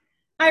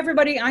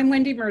everybody, I'm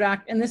Wendy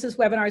Murdoch, and this is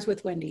Webinars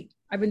with Wendy.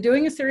 I've been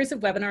doing a series of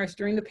webinars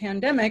during the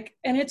pandemic,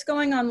 and it's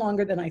going on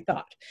longer than I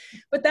thought.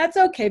 But that's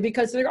okay,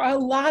 because there are a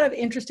lot of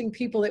interesting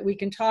people that we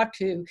can talk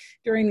to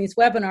during these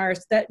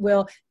webinars that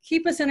will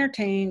keep us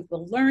entertained,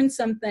 we'll learn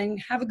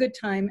something, have a good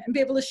time, and be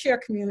able to share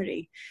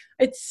community.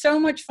 It's so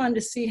much fun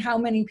to see how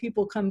many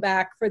people come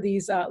back for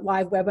these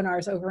live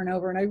webinars over and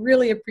over, and I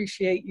really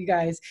appreciate you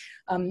guys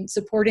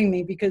supporting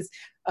me, because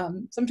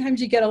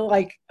sometimes you get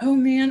like, oh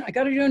man, I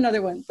got to do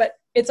another one, but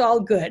it's all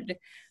good.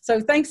 So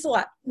thanks a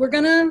lot. We're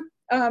gonna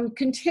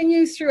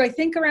continue through, I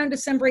think, around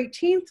December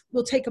 18th.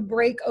 We'll take a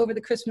break over the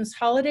Christmas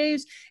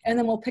holidays, and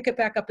then we'll pick it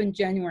back up in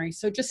January.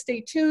 So just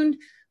stay tuned.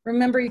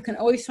 Remember, you can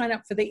always sign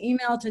up for the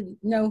email to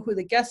know who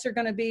the guests are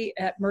going to be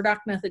at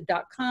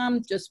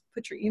murdochmethod.com. Just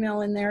put your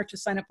email in there to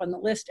sign up on the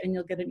list, and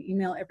you'll get an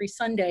email every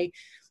Sunday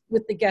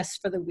with the guests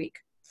for the week.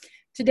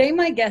 Today,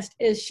 my guest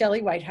is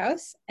Shelley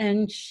Whitehouse,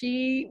 and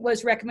she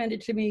was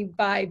recommended to me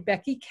by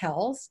Becky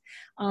Kells.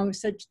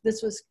 Said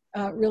this was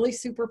a really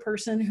super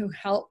person who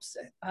helps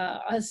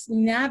us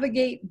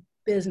navigate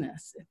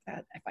business,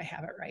 if I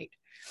have it right.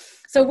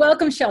 So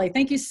welcome, Shelley.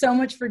 Thank you so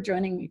much for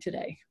joining me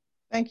today.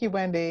 Thank you,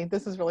 Wendy.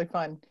 This is really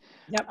fun.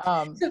 Yep.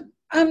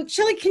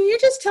 Shelley, can you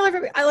just tell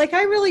everybody,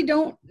 I really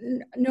don't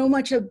know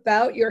much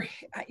about your,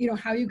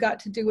 how you got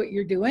to do what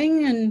you're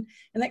doing, and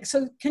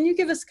so can you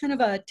give us kind of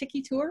a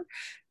tiki tour?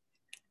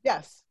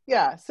 Yes.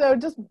 Yeah. So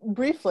just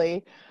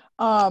briefly,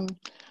 I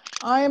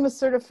am a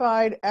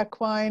certified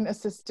equine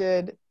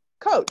assisted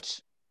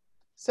coach.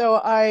 So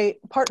I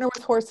partner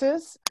with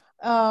horses,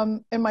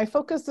 and my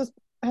focus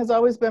has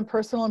always been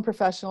personal and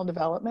professional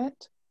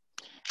development.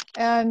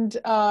 And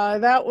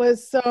that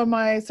was, so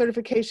my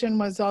certification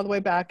was all the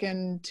way back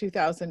in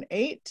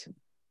 2008.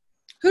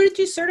 Who did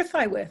you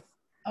certify with?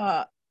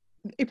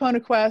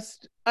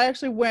 Eponaquest. I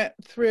actually went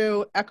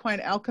through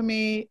Equine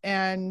Alchemy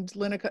and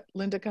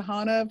Linda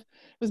Kahanov. It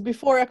was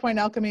before Equine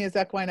Alchemy is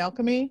Equine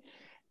Alchemy.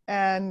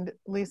 And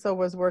Lisa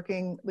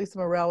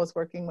Morell was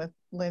working with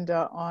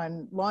Linda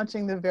on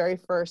launching the very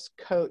first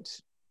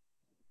coach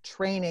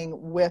training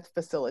with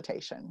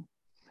facilitation.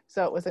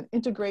 So it was an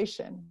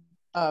integration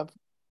of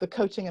the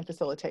coaching and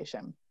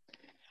facilitation,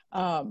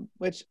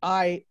 which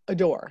I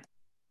adore,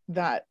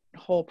 that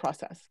whole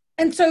process.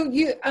 And so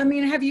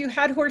have you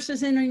had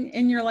horses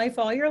in your life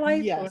all your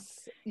life?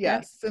 Yes,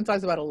 yes, since I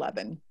was about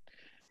 11.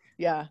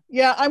 Yeah,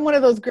 I'm one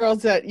of those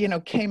girls that,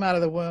 came out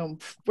of the womb.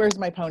 Where's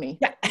my pony?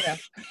 Yeah.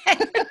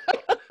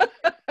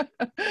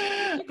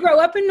 You grow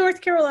up in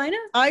North Carolina?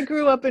 I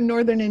grew up in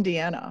Northern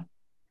Indiana.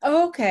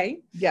 Oh, okay.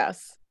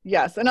 Yes.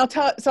 And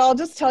I'll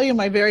just tell you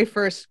my very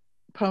first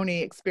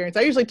pony experience.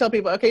 I usually tell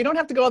people, okay, you don't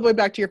have to go all the way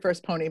back to your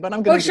first pony, but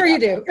I'm going to. Oh, sure you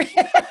do.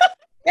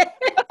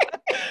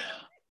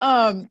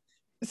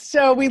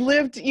 So we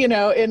lived,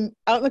 out in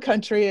the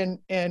country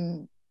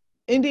in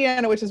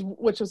Indiana,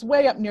 which was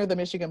way up near the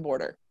Michigan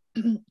border.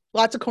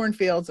 Lots of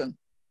cornfields, and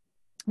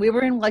we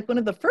were in like one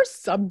of the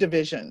first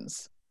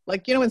subdivisions.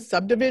 Like, when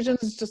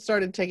subdivisions just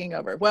started taking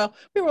over. Well,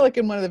 we were like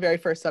in one of the very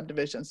first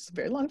subdivisions. A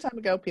very long time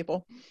ago,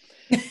 people.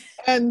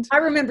 And I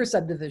remember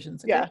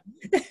subdivisions. Okay?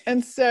 Yeah.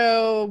 And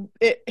so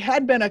it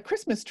had been a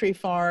Christmas tree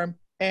farm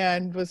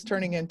and was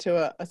turning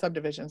into a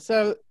subdivision.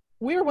 So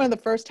we were one of the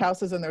first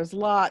houses, and there was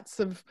lots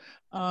of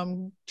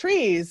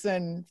trees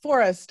and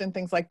forest and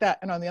things like that.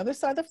 And on the other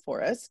side of the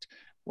forest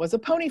was a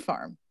pony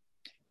farm.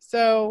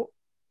 So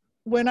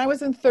when I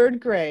was in third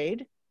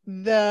grade,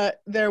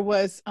 there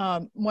was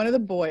one of the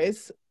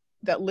boys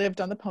that lived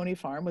on the pony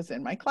farm was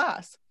in my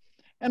class.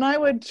 And I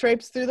would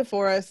traipse through the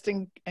forest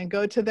and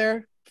go to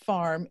their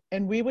farm,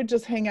 and we would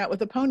just hang out with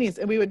the ponies,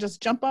 and we would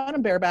just jump on a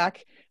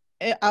bareback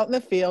out in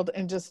the field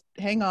and just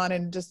hang on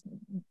and just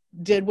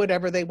did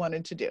whatever they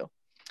wanted to do.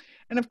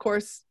 And of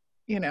course,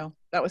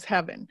 that was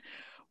heaven.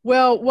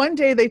 Well, one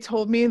day they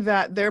told me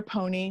that their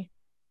pony,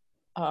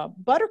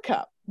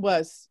 Buttercup,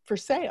 was for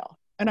sale.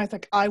 And I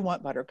thought, I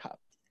want Buttercup.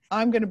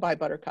 I'm going to buy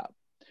Buttercup.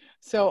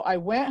 So I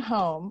went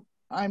home.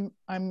 I'm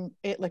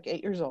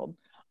 8 years old.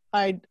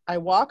 I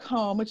walk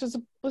home, which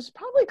was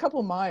probably a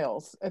couple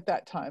miles at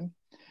that time.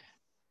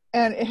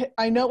 And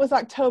I know it was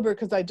October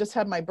because I just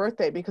had my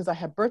birthday, because I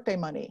had birthday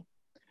money.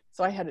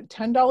 So I had a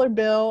 $10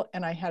 bill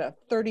and I had a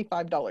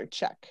 $35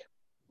 check.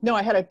 No,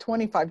 I had a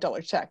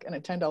 $25 check and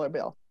a $10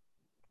 bill.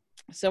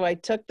 So I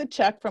took the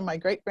check from my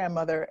great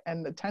grandmother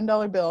and the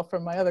 $10 bill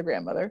from my other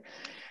grandmother.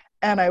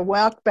 And I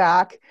walked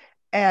back,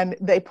 and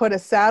they put a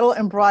saddle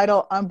and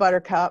bridle on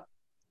Buttercup,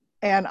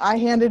 and I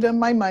handed them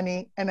my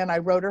money, and then I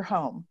rode her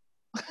home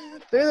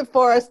through the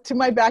forest to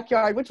my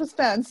backyard, which was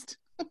fenced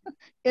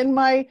in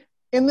the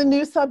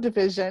new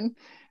subdivision,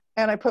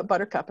 and I put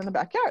Buttercup in the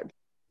backyard.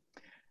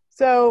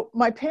 So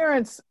my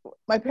parents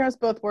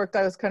both worked.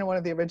 I was kind of one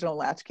of the original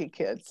latchkey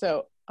kids.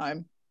 So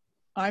I'm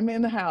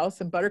in the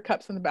house and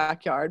Buttercup's in the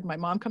backyard. My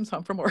mom comes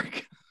home from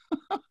work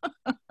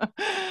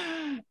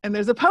and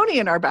there's a pony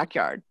in our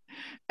backyard.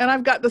 And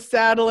I've got the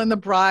saddle and the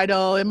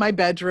bridle in my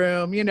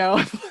bedroom,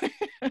 How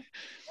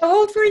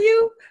old were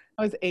you?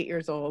 I was 8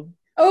 years old.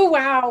 Oh,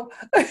 wow.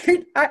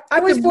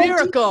 I was a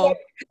miracle.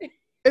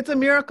 it's a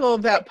miracle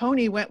that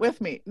pony went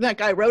with me.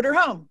 Like I rode her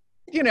home,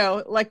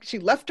 like she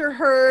left her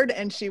herd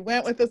and she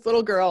went with this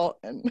little girl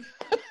and,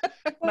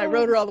 and I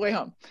rode her all the way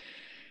home.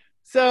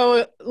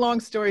 So long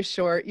story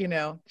short,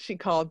 she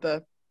called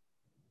the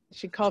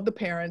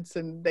parents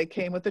and they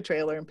came with the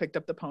trailer and picked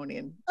up the pony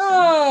and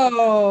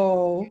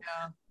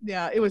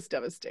yeah, it was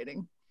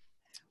devastating.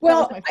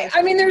 Well,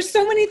 I mean, there's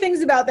so many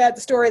things about that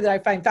story that I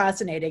find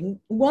fascinating.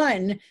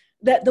 One,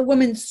 that the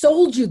woman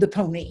sold you the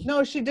pony.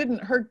 No, she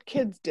didn't. Her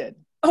kids did.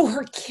 Oh,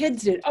 her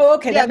kids did. Oh,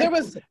 okay. Yeah,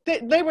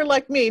 they were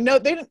like me. No,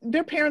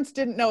 their parents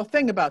didn't know a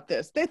thing about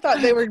this. They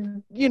thought they were,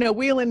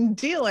 wheeling and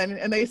dealing,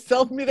 and they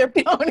sold me their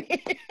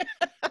pony.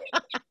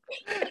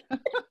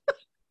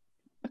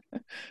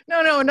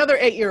 No, another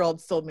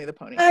 8-year-old sold me the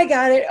pony. I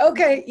got it.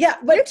 Okay. Yeah.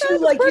 But it's a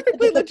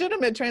perfectly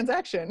legitimate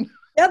transaction.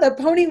 Yeah, the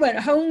pony went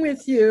home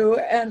with you.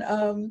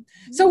 And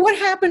so what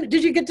happened?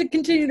 Did you get to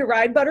continue to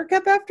ride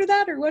Buttercup after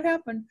that, or what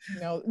happened?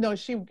 No,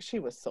 she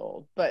was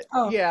sold. But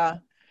yeah.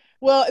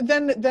 Well,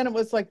 then it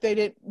was like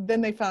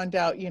then they found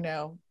out,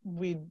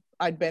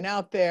 I'd been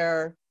out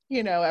there,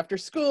 after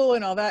school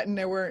and all that, and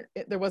there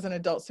wasn't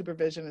adult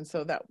supervision, and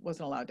so that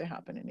wasn't allowed to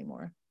happen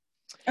anymore.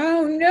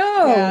 Oh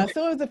no. Yeah,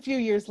 so it was a few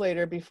years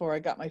later before I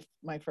got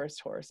my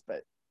first horse,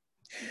 but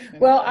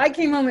well, I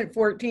came home at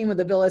 14 with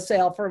a bill of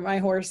sale for my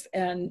horse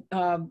and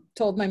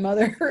told my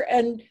mother,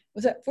 and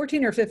was that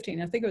 14 or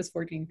 15? I think it was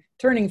 14,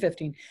 turning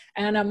 15.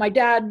 And my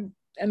dad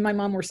and my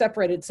mom were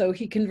separated, so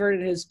he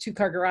converted his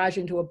 2-car garage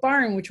into a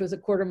barn, which was a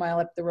quarter mile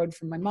up the road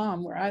from my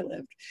mom where I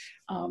lived.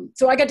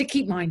 So I got to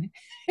keep mine.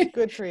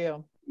 Good for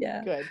you.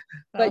 Yeah. Good.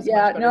 But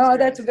yeah, no,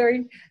 that's a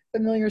very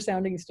familiar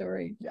sounding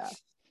story. Yeah.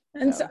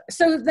 And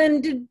so then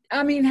did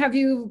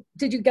you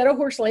get a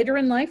horse later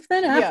in life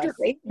then after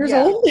 8 years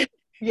yeah. old?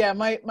 Yeah,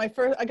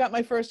 I got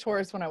my first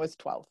horse when I was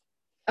 12.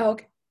 Oh,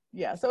 okay.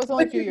 Yeah, so it was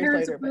only a few years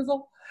later.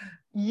 Approval?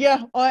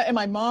 Yeah, and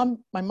my mom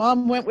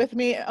went with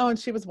me. Oh, and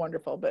she was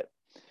wonderful. But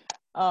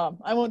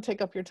I won't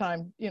take up your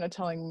time,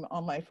 telling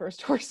all my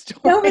first horse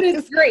stories. No, but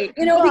it's great.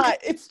 But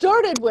it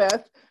started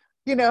with,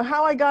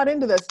 how I got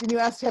into this. And you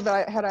asked, had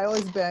I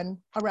always been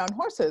around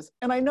horses?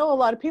 And I know a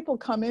lot of people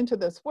come into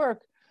this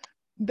work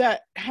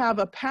that have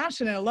a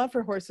passion and a love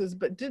for horses,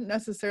 but didn't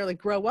necessarily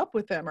grow up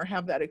with them or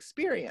have that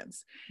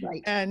experience.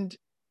 Right.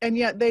 And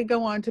yet they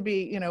go on to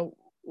be,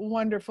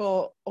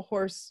 wonderful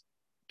horse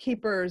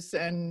keepers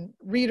and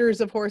readers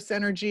of horse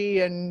energy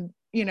and,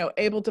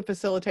 able to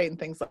facilitate and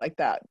things like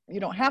that. You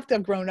don't have to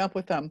have grown up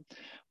with them,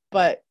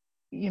 but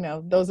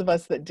those of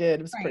us that did,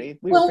 it was right.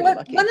 we were pretty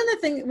lucky.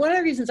 One of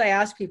the reasons I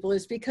ask people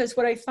is because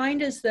what I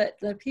find is that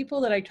the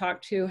people that I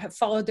talk to have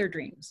followed their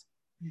dreams.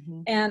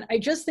 Mm-hmm. And I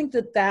just think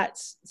that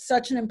that's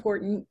such an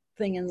important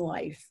thing in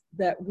life,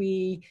 that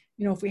we,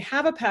 if we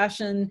have a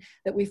passion,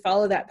 that we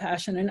follow that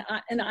passion.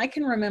 And I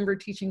can remember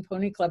teaching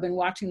Pony Club and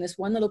watching this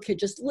one little kid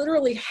just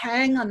literally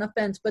hang on the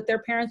fence, but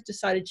their parents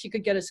decided she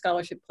could get a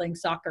scholarship playing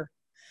soccer.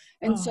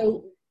 And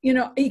so,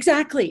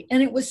 exactly.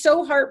 And it was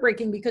so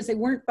heartbreaking because they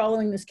weren't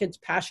following this kid's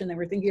passion. They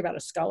were thinking about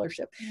a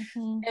scholarship.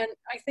 Mm-hmm. And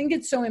I think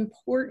it's so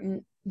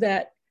important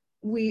that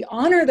we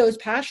honor those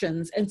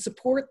passions and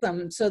support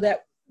them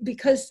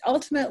because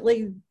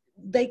ultimately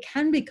they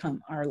can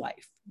become our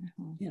life,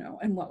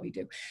 and what we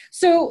do.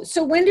 So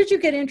when did you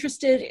get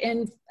interested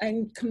in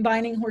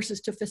combining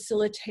horses to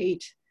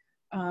facilitate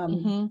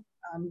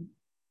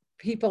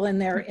people in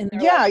their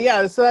life?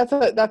 Yeah. So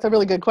that's a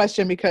really good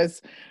question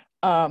because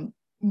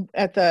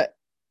it's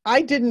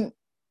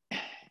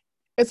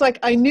like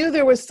I knew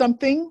there was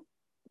something,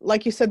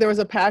 like you said, there was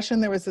a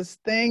passion, there was this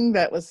thing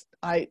that was,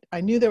 I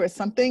knew there was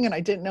something and I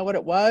didn't know what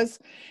it was.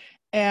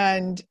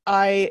 And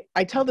I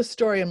tell the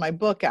story in my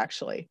book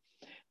actually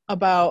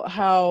about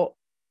how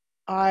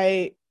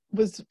I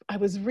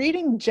was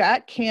reading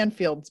Jack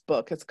Canfield's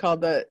book. It's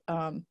called the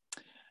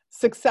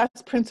Success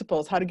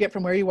Principles: How to Get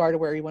from Where You Are to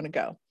Where You Want to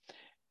Go.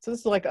 So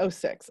this is like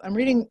 06. I'm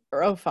reading,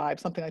 or 05,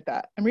 something like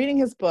that. I'm reading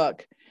his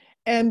book,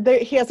 and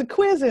he has a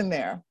quiz in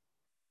there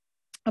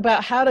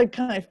about how to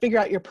kind of figure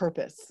out your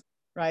purpose,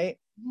 right?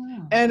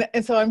 Wow.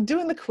 And so I'm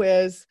doing the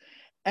quiz,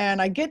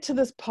 and I get to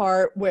this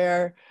part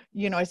where,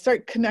 I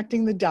start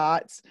connecting the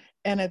dots,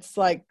 and it's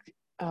like,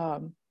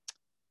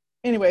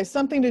 anyway,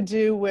 something to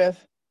do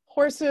with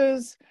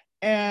horses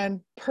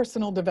and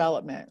personal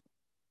development.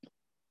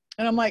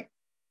 And I'm like,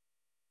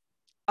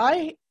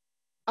 I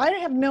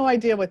have no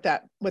idea what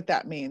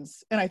that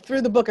means. And I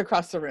threw the book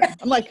across the room.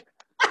 I'm like,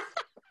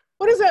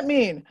 what does that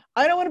mean?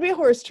 I don't want to be a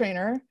horse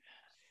trainer.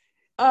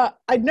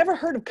 I'd never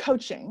heard of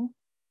coaching,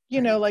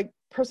 like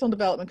personal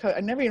development coach.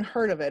 I never even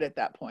heard of it at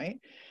that point.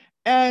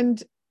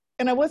 And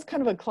I was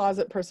kind of a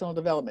closet personal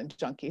development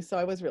junkie. So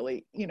I was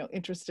really,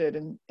 interested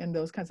in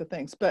those kinds of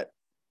things. But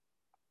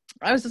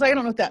I was just like, I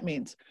don't know what that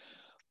means.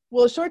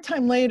 Well, a short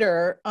time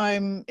later,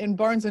 I'm in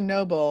Barnes and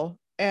Noble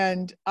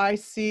and I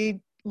see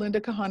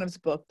Linda Kahanov's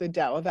book, The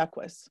Tao of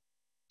Equus.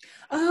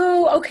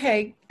 Oh,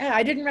 okay.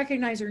 I didn't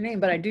recognize her name,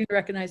 but I do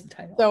recognize the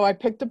title. So I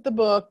picked up the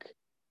book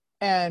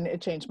and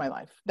it changed my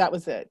life. That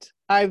was it.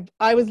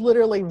 I was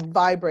literally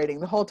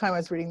vibrating the whole time I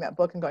was reading that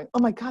book and going, oh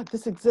my God,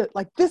 this exists.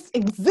 Like, this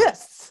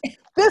exists.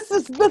 This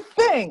is the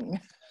thing.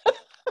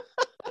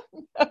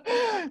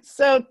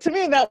 So to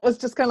me, that was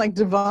just kind of like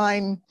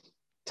divine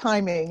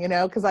timing, you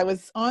know, because I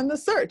was on the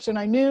search and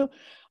I knew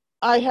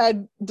I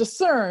had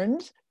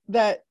discerned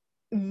that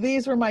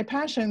these were my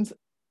passions.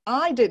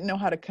 I didn't know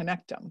how to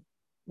connect them.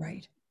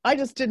 Right. I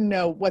just didn't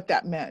know what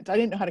that meant. I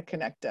didn't know how to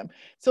connect them.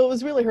 So it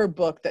was really her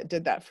book that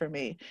did that for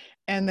me.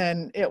 And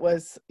then it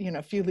was, you know,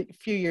 a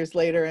few years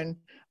later and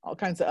all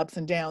kinds of ups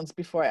and downs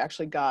before I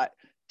actually got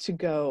to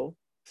go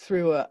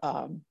through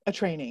a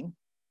training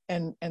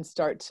and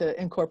start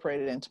to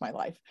incorporate it into my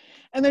life.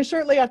 And then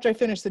shortly after I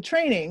finished the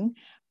training,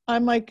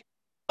 I'm like,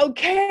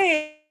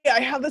 okay, I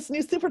have this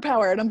new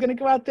superpower and I'm going to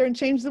go out there and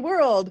change the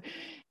world.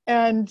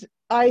 And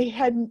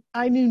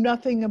I knew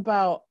nothing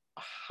about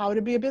how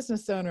to be a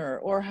business owner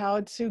or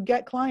how to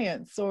get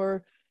clients,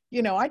 or,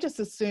 you know, I just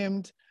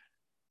assumed,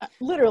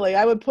 literally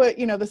I would put,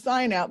 you know, the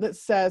sign out that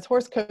says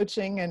horse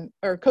coaching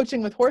or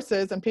coaching with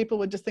horses, and people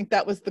would just think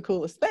that was the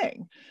coolest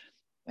thing.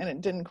 And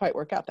it didn't quite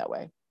work out that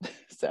way.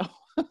 So,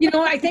 You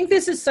know, I think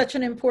this is such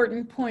an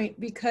important point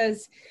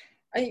because,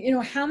 you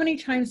know, how many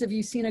times have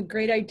you seen a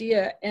great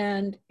idea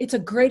and it's a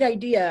great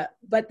idea,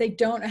 but they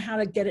don't know how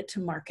to get it to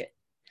market?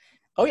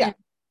 oh yeah.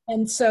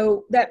 And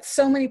so that's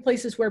so many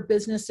places where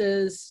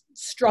businesses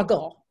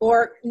struggle,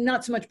 or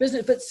not so much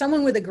business, but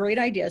someone with a great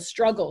idea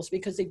struggles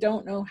because they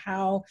don't know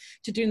how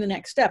to do the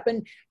next step.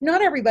 And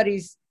not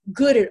everybody's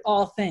good at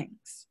all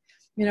things.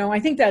 You know,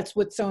 I think that's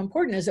what's so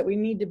important, is that we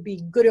need to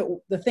be good at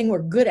the thing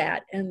we're good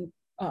at. And,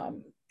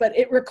 but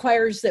it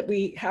requires that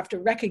we have to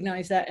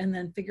recognize that and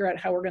then figure out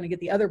how we're going to get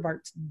the other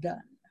parts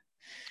done.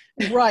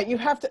 Right. You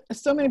have to,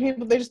 so many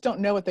people, they just don't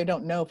know what they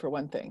don't know, for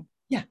one thing.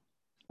 Yeah.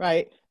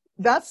 Right.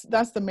 That's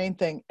the main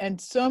thing. And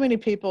so many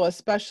people,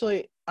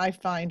 especially I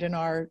find in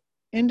our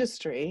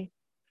industry,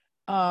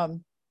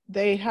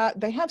 they have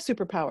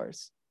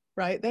superpowers,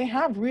 right? They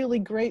have really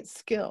great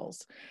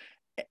skills,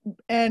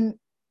 and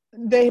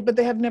but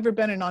they have never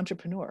been an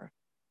entrepreneur.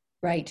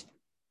 Right.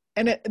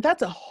 And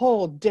that's a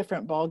whole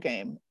different ball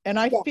game. And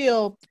I Yeah.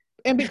 feel,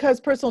 and because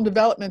personal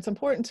development is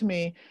important to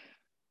me,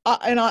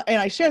 and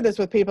I share this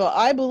with people,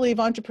 I believe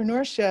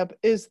entrepreneurship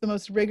is the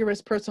most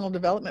rigorous personal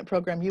development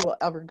program you will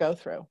ever go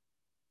through.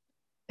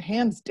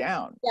 Hands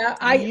down.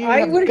 Yeah, You I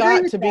have would agree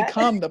got with to that.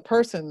 become the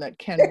person that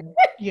can,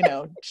 you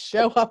know,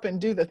 show up and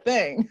do the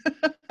thing.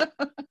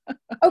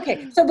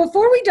 Okay, so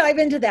before we dive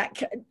into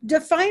that,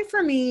 define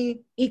for me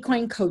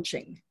equine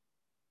coaching.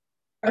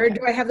 Or Okay.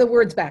 do I have the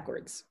words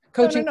backwards?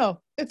 Coaching. No.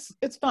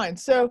 It's fine.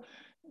 So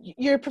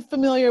you're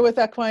familiar with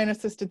equine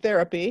assisted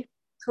therapy.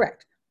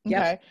 Correct. Okay.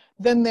 Yep.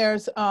 Then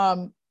there's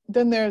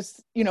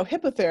you know,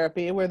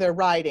 hippotherapy, where they're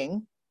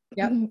riding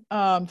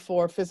Yep.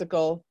 for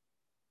physical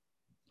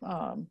So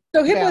balance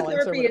or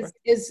hippotherapy whatever.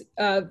 is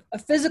a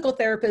physical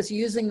therapist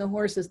using the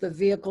horse as the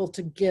vehicle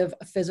to give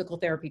a physical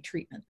therapy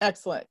treatment.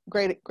 Excellent.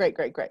 Great.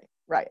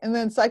 Right. And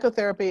then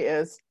psychotherapy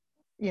is,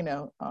 you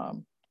know, a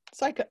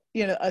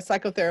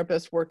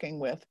psychotherapist working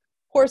with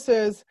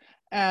horses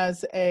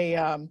as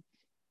a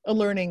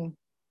learning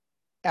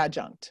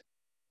adjunct.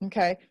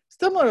 Okay.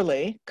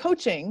 Similarly,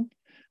 coaching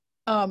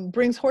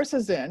brings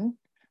horses in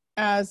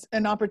as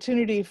an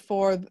opportunity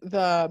for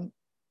the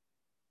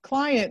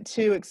client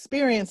to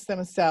experience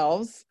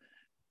themselves,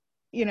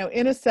 you know,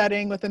 in a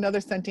setting with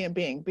another sentient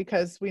being,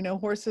 because we know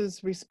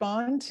horses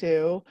respond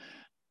to,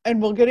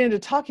 and we'll get into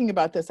talking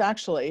about this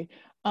actually,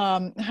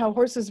 how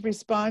horses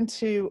respond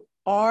to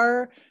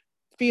our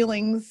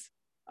feelings,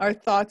 our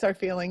thoughts, our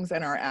feelings,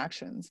 and our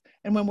actions.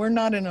 And when we're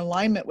not in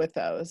alignment with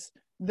those,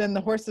 then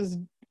the horses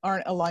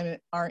aren't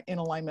in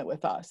alignment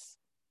with us.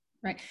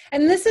 Right.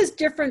 And this is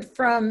different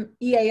from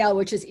EAL,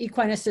 which is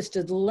equine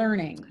assisted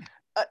learning.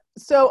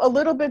 So a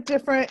little bit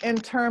different in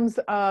terms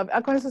of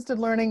equine assisted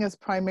learning is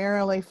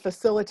primarily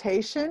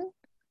facilitation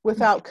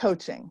without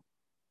coaching.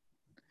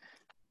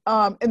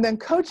 And then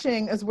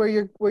coaching is where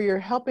you're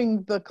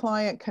helping the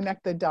client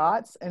connect the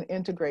dots and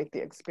integrate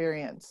the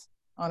experience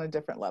on a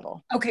different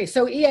level. Okay,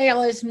 so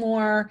EAL is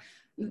more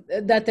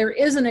that there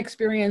is an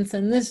experience,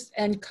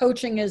 and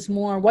coaching is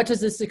more, what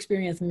does this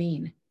experience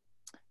mean?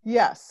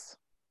 Yes.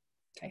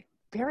 Okay.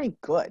 Very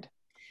good.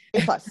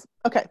 A plus.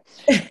 Okay.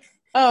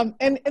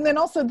 And then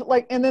also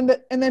and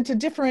then to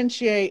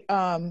differentiate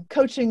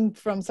coaching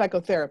from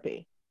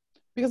psychotherapy,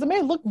 because it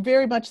may look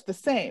very much the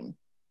same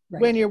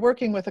when you're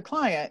working with a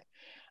client.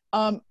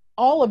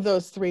 All of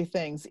those three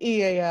things,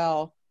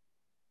 EAL,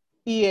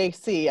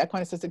 EAC,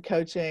 equine assisted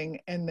coaching,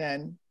 and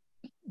then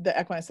the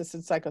equine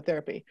assisted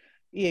psychotherapy,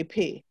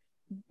 EAP,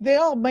 they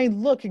all may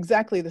look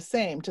exactly the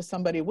same to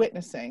somebody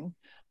witnessing,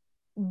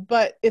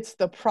 but it's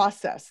the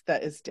process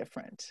that is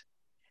different.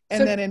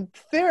 And then in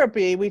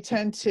therapy, we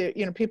tend to,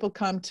 you know, people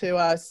come to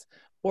us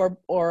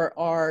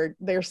or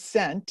they're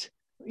sent,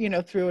 you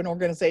know, through an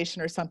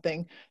organization or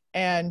something,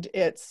 and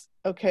it's,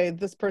 okay,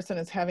 this person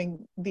is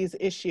having these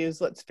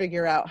issues. Let's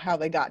figure out how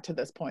they got to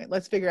this point.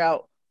 Let's figure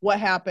out what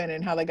happened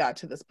and how they got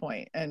to this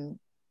point, and,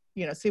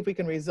 you know, see if we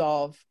can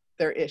resolve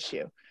their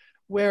issue.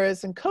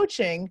 Whereas in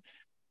coaching,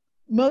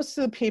 most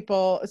of the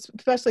people,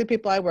 especially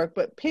people I work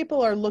with,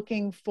 people are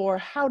looking for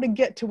how to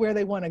get to where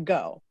they want to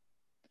go.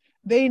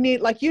 They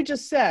need, like you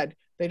just said,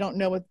 they don't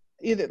know what,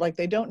 either like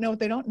they don't know what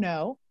they don't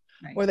know,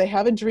 Right. or they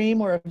have a dream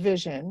or a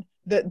vision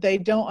that they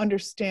don't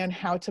understand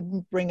how to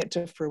bring it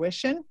to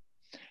fruition.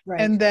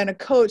 Right. And then a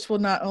coach will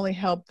not only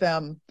help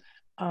them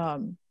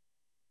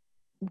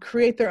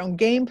create their own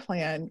game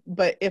plan,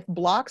 but if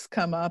blocks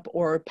come up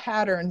or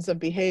patterns of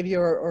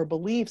behavior or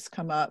beliefs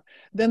come up,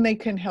 then they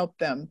can help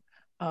them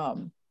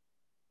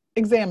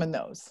examine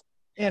those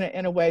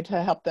in a way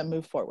to help them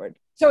move forward.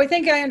 So I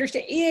think I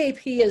understand.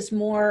 EAP is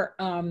more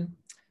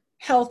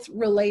health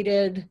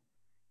related.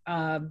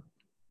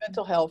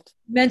 Mental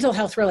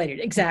health related,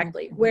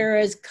 exactly. Mm-hmm.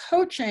 Whereas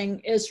coaching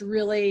is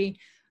really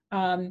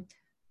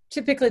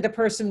typically the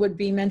person would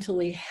be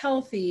mentally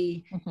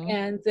healthy, mm-hmm.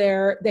 and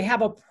they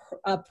have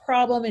a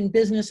problem in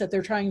business that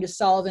they're trying to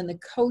solve, and the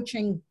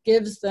coaching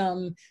gives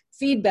them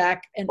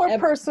feedback or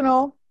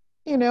personal.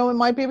 It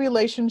might be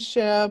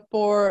relationship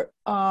or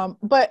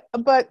but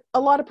a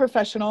lot of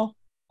professional.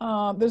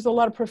 There's a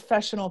lot of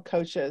professional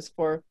coaches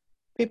for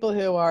people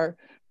who are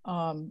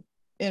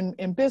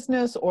in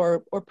business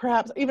or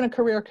perhaps even a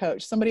career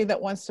coach, somebody that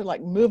wants to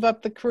like move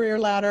up the career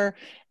ladder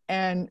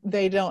and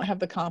they don't have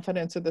the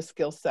confidence or the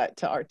skill set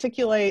to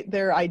articulate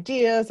their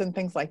ideas and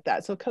things like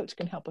that. So a coach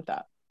can help with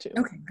that too.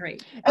 Okay,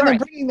 great. And then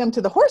bringing them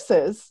to the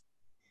horses,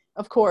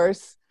 of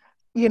course,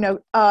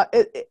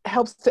 it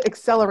helps to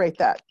accelerate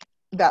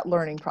that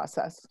learning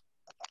process.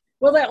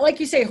 Well, like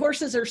you say,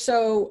 horses are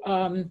so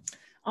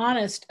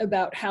honest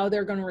about how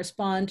they're going to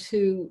respond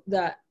to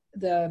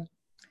the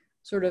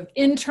sort of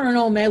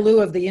internal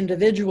milieu of the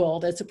individual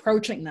that's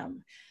approaching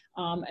them.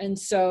 And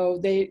so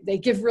they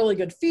give really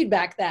good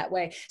feedback that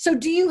way. So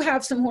do you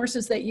have some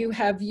horses that you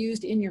have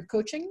used in your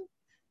coaching?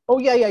 Oh,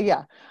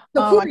 yeah.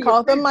 So I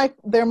call them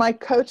they're my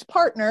coach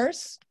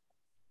partners.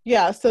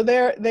 Yeah, so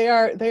they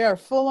are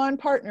full-on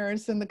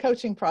partners in the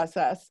coaching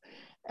process.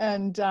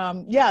 And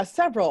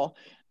several.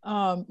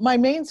 My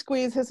main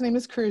squeeze, his name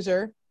is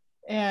Cruiser,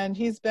 and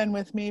he's been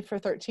with me for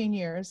 13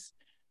 years.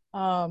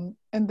 And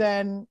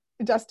then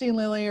Dusty and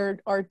Lily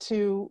are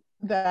two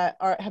that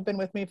have been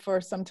with me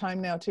for some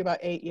time now, too, about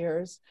 8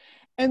 years.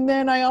 And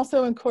then I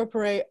also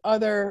incorporate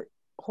other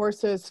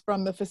horses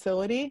from the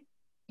facility.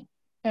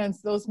 And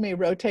those may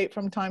rotate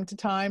from time to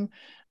time,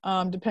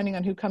 depending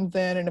on who comes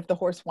in and if the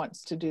horse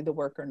wants to do the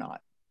work or not.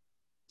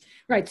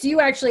 Right. So you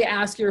actually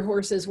ask your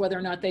horses whether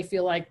or not they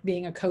feel like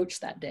being a coach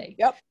that day.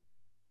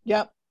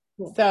 Yep.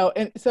 Cool.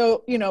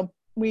 So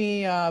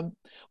we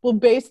will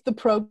base the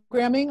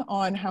programming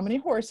on how many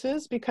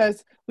horses,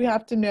 because we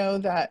have to know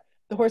that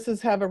the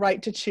horses have a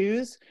right to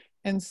choose.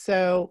 And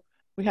so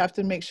we have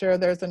to make sure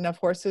there's enough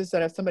horses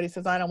that if somebody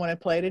says, I don't want to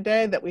play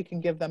today, that we can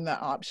give them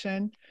that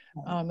option,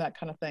 that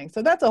kind of thing.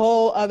 So that's a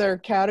whole other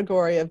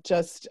category of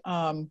just,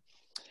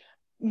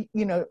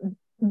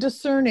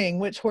 discerning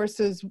which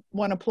horses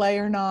want to play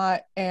or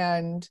not,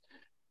 and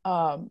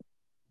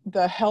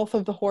the health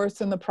of the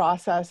horse in the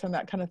process and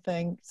that kind of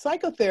thing.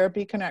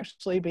 Psychotherapy can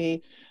actually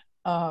be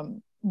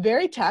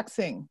very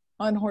taxing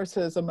on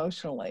horses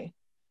emotionally,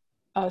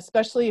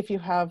 especially if you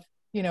have,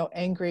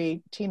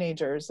 angry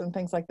teenagers and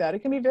things like that. It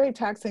can be very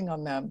taxing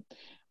on them.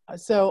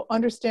 So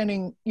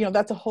understanding,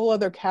 that's a whole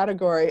other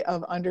category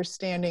of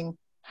understanding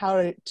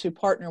how to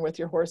partner with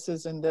your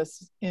horses in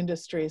this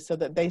industry so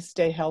that they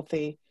stay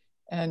healthy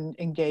and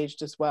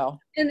engaged as well.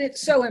 And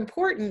it's so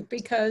important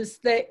because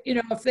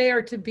if they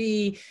are to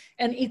be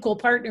an equal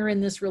partner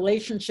in this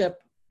relationship,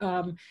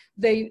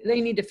 they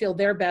need to feel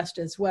their best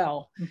as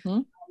well. Mm-hmm.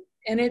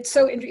 And it's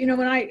so,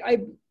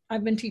 when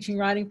I've been teaching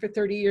riding for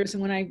 30 years,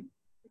 and when I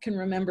can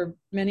remember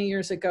many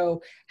years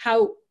ago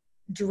how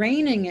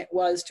draining it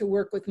was to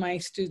work with my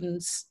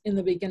students in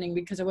the beginning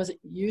because I wasn't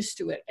used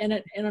to it.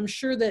 And I'm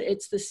sure that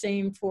it's the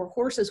same for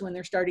horses when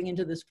they're starting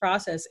into this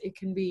process. It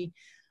can be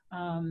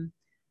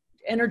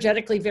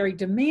energetically very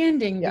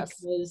demanding, yes,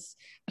 because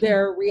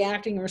they're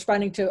reacting and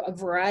responding to a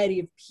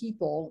variety of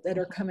people that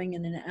are coming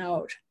in and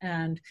out.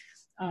 And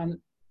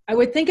I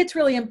would think it's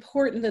really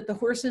important that the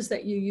horses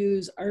that you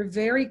use are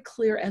very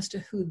clear as to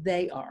who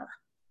they are.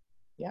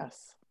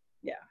 Yes.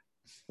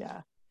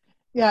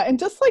 Yeah. And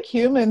just like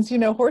humans,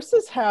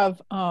 horses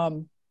have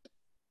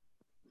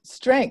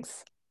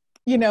strengths.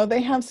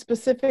 They have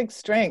specific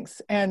strengths,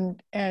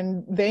 and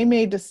they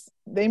may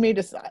decide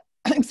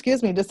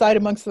decide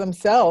amongst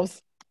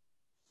themselves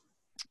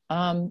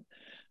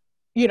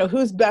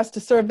who's best to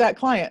serve that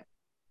client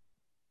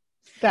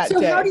that day.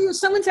 So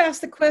someone's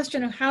asked the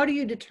question of how do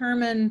you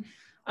determine,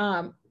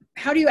 how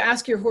do you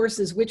ask your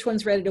horses which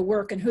one's ready to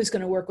work and who's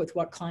going to work with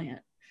what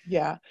client?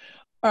 Yeah.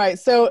 All right.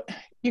 So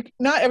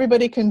not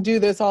everybody can do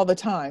this all the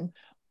time,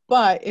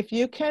 but if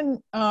you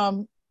can,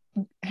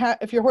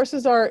 if your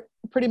horses are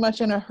pretty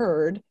much in a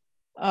herd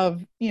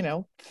of,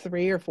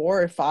 3 or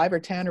 4 or 5 or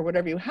 10 or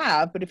whatever you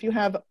have, but if you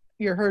have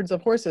your herds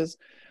of horses,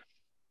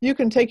 you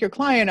can take your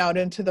client out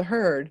into the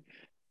herd,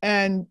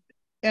 and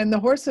the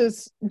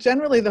horses,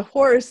 generally the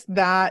horse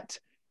that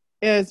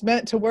is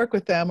meant to work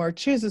with them or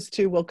chooses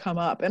to will come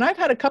up. And I've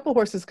had a couple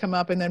horses come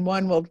up, and then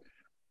one will,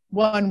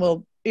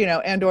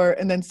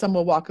 and then some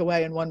will walk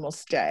away and one will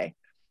stay.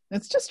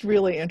 It's just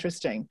really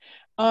interesting.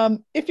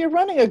 If you're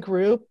running a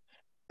group,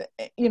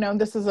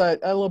 this is a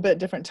little bit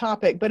different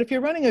topic, but if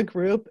you're running a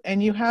group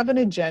and you have an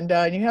agenda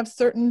and you have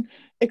certain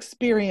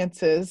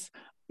experiences,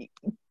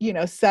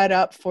 set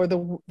up for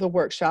the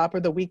workshop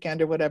or the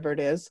weekend or whatever it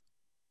is,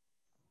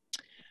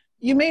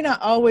 you may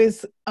not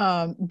always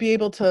be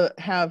able to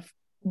have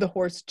the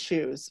horse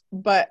choose,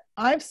 but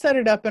I've set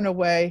it up in a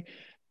way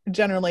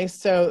generally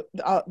so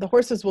the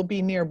horses will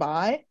be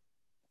nearby,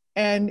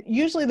 and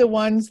usually the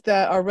ones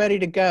that are ready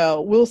to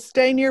go will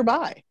stay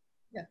nearby.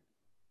 Yeah.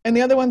 And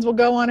the other ones will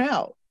go on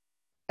out.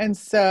 And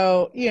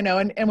so,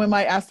 and we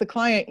might ask the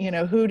client,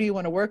 who do you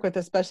want to work with,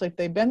 especially if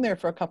they've been there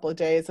for a couple of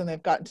days and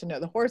they've gotten to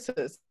know the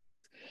horses.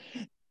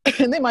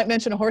 And they might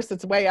mention a horse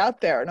that's way out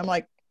there. And I'm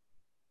like,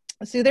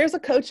 see, there's a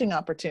coaching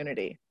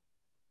opportunity.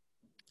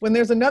 When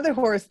there's another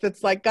horse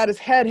that's like got his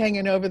head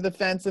hanging over the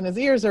fence and his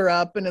ears are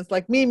up and it's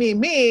like me, me,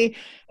 me.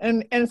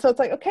 And so it's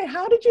like, okay,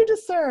 how did you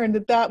discern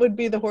that would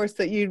be the horse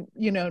that you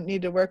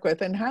need to work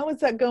with? And how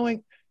is that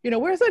going?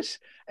 Where's that,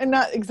 and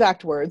not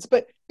exact words,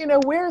 but,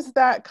 where's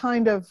that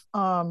kind of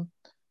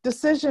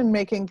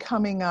decision-making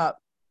coming up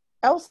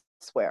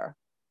elsewhere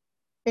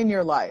in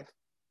your life?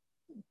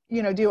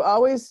 Do you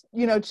always,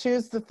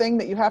 choose the thing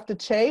that you have to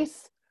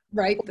chase?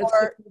 Right.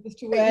 Or,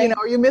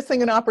 are you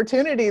missing an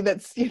opportunity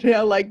that's,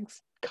 like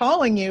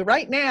calling you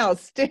right now,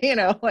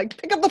 like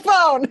pick up the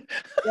phone.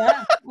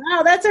 Yeah.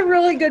 Wow. That's a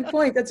really good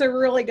point. That's a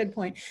really good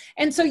point.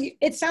 And so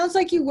it sounds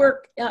like you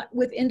work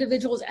with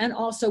individuals and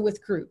also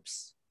with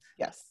groups.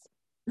 Yes.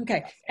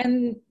 Okay.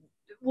 And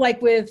like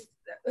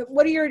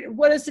what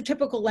is the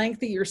typical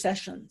length of your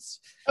sessions?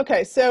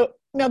 Okay. So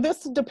now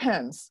this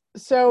depends.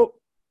 So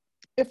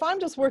if I'm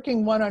just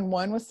working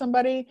one-on-one with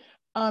somebody,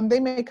 they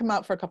may come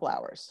out for a couple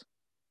hours.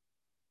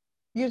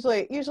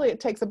 Usually it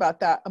takes about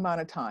that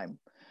amount of time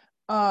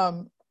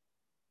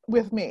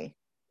with me.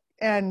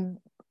 And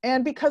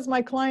because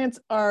my clients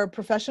are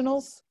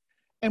professionals,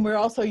 and we're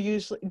also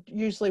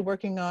usually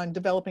working on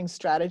developing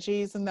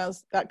strategies and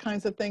that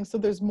kinds of things. So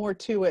there's more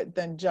to it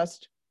than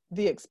just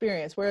the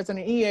experience. Whereas in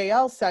an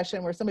EAL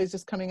session where somebody's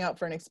just coming out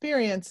for an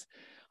experience,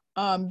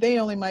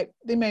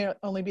 they may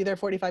only be there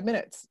 45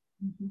 minutes,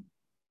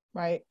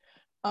 right?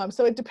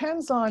 So it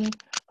depends on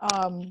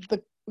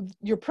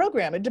your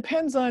program. It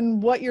depends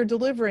on what you're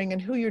delivering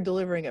and who you're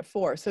delivering it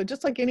for. So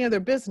just like any other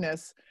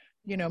business,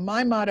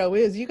 my motto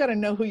is you got to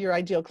know who your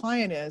ideal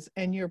client is,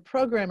 and your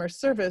program or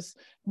service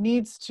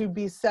needs to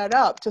be set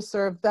up to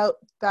serve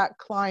that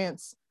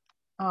client's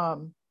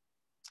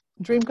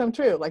dream come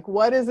true. Like,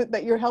 what is it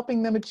that you're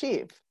helping them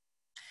achieve?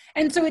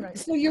 And so,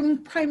 so you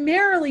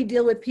primarily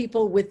deal with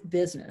people with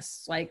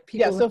business, like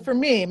people. Yeah. So for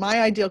me,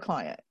 my ideal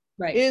client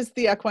is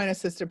the equine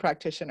assisted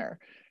practitioner,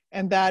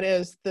 and that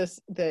is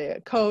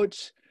the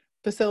coach,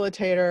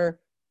 facilitator,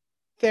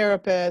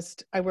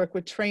 therapist. I work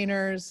with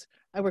trainers.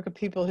 I work with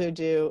people who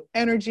do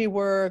energy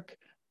work,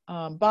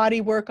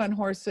 body work on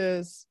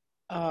horses,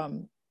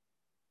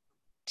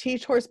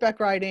 teach horseback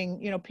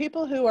riding,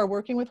 people who are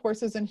working with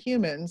horses and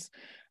humans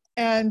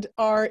and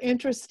are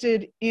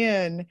interested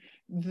in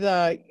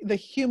the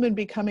human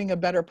becoming a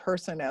better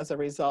person as a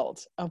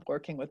result of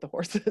working with the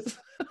horses.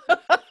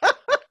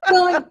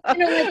 Well,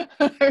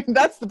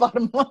 that's the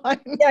bottom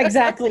line. Yeah,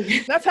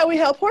 exactly. That's how we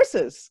help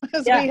horses,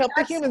 we help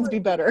the humans be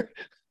better.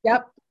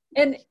 Yep.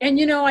 And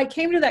I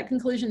came to that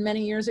conclusion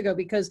many years ago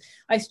because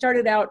I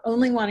started out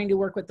only wanting to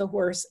work with the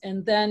horse.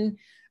 And then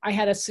I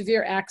had a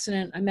severe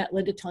accident. I met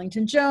Linda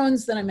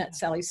Tellington-Jones. Then I met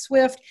Sally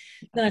Swift.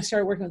 Then I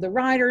started working with the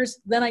riders.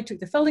 Then I took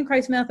the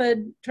Feldenkrais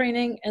method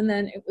training. And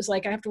then it was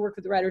like, I have to work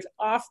with the riders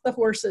off the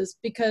horses,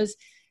 because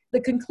the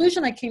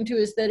conclusion I came to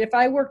is that if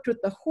I worked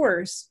with the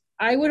horse,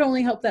 I would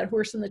only help that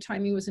horse in the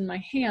time he was in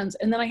my hands.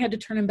 And then I had to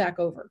turn him back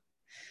over.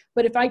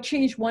 But if I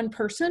changed one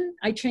person,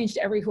 I changed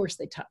every horse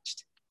they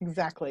touched.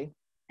 Exactly.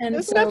 And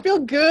doesn't that feel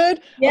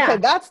good? Yeah. Okay,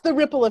 that's the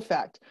ripple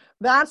effect.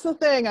 That's the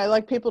thing I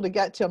like people to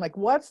get to. I'm like,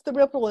 what's the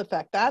ripple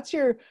effect? That's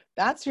your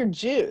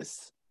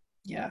juice.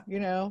 Yeah.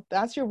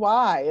 That's your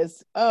why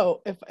is,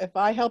 if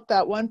I help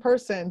that one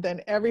person,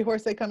 then every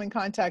horse they come in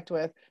contact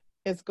with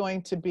is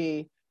going to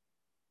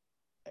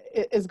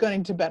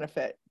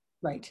benefit.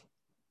 Right.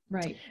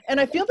 Right.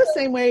 And I feel the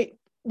same way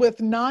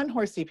with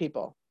non-horsey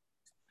people.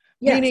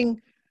 Yes.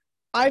 Meaning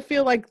I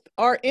feel like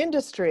our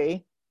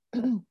industry,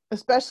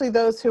 especially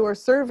those who are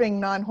serving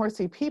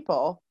non-horsey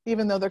people,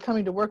 even though they're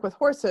coming to work with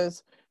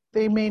horses,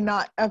 they may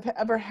not have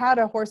ever had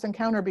a horse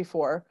encounter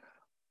before.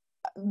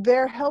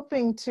 They're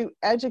helping to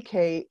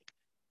educate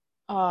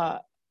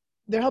non-horsey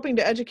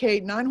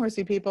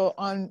people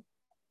on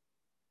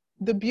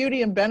the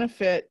beauty and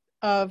benefit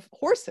of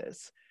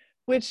horses,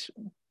 which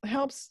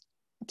helps,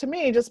 to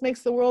me, just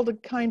makes the world a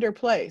kinder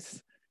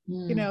place.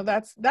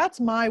 That's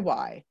my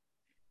why,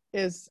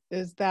 is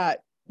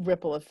that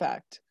ripple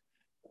effect.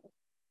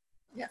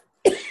 Yeah.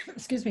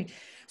 Excuse me.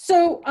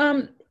 So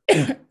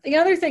the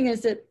other thing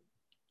is that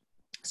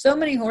So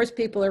many horse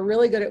people are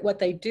really good at what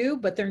they do,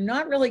 but they're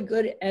not really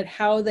good at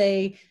how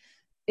they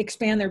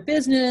expand their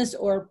business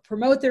or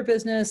promote their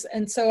business.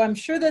 And so I'm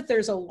sure that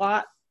there's a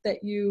lot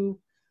that you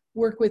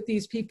work with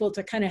these people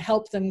to kind of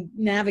help them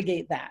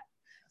navigate that.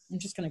 I'm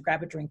just going to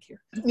grab a drink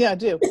here. Yeah, I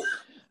do.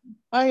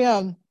 I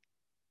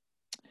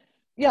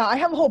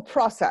have a whole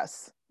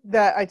process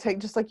that I take,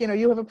 just like,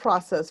 you have a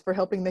process for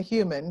helping the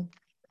human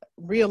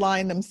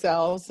realign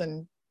themselves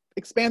and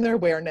expand their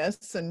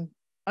awareness and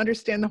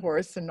understand the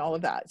horse and all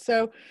of that.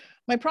 So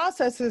my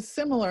process is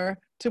similar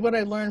to what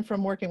I learned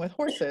from working with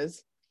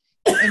horses,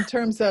 in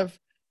terms of,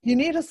 you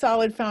need a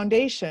solid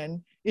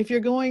foundation if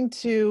you're going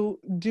to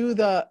do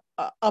the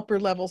upper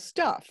level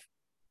stuff.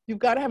 You've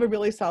got to have a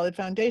really solid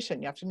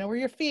foundation. You have to know where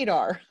your feet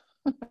are.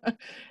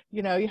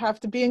 You have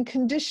to be in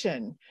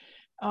condition.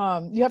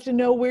 You have to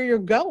know where you're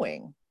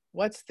going.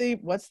 What's the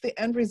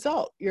end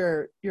result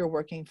you're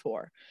working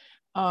for?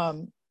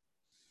 And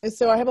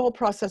so I have a whole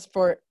process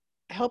for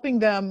helping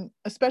them,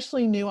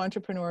 especially new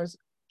entrepreneurs,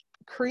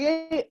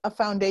 create a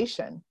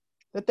foundation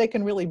that they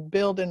can really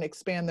build and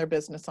expand their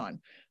business on.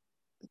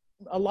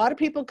 A lot of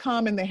people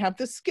come and they have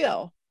the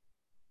skill,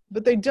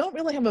 but they don't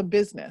really have a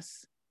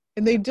business,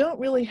 and they don't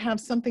really have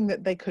something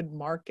that they could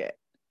market.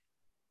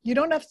 You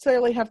don't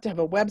necessarily have to have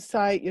a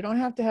website. You don't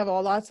have to have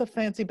lots of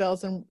fancy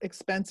bells and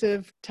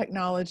expensive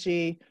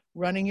technology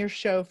running your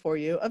show for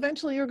you.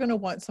 Eventually, you're going to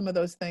want some of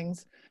those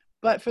things.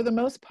 But for the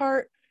most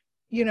part,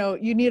 you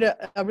need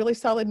a really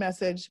solid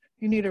message.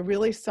 You need a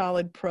really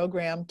solid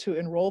program to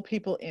enroll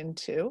people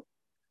into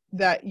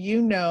that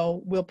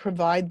will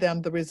provide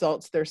them the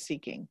results they're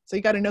seeking. So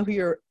you got to know who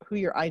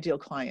your ideal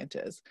client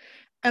is.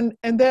 And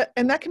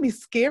that can be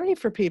scary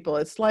for people.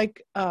 It's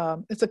like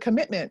it's a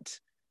commitment.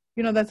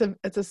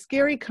 It's a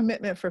scary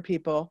commitment for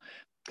people,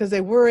 because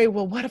they worry,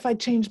 well, what if I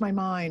change my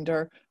mind?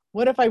 Or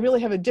what if I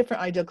really have a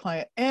different ideal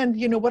client? And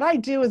what I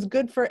do is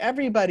good for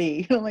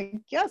everybody. I'm like,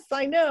 yes,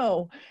 I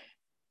know.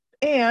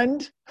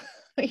 And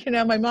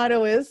my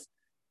motto is,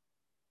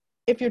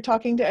 if you're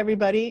talking to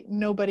everybody,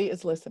 nobody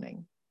is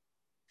listening.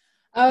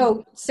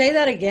 Oh, say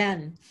that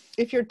again.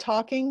 If you're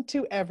talking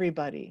to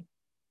everybody,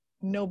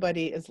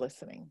 nobody is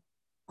listening.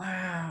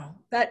 Wow.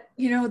 That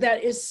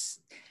is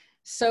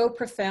so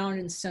profound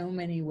in so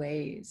many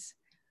ways.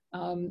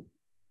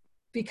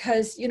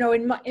 Because,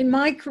 in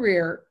my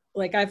career,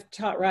 like, I've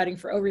taught riding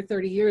for over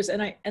 30 years,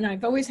 and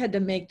I've always had to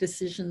make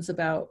decisions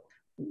about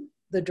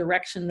the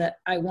direction that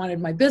I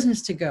wanted my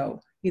business to go,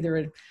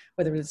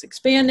 whether it's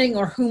expanding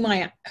or who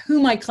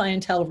my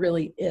clientele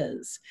really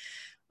is.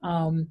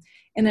 I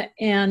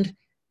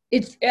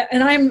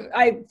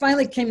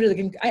finally came to the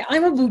conclusion,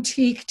 I'm a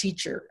boutique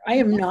teacher. I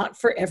am not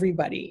for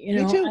everybody,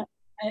 Me too.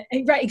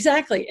 Right,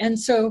 exactly. And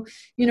so,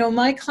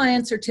 my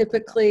clients are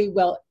typically,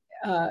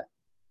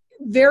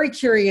 very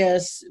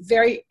curious,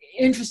 very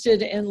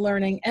interested in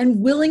learning,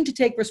 and willing to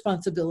take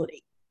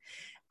responsibility.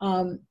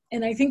 And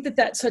I think that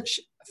that's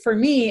for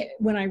me,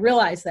 when I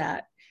realized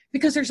that,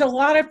 because there's a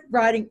lot of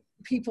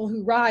people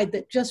who ride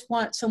that just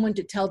want someone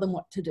to tell them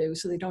what to do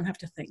so they don't have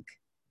to think.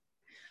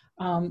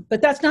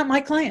 But that's not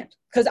my client,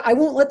 because I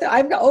won't let them.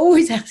 I'm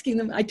always asking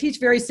them. I teach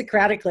very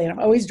Socratically, and I'm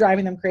always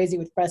driving them crazy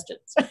with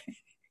questions.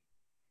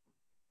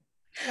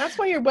 That's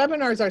why your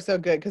webinars are so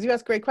good, because you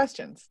ask great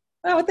questions.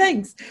 Oh,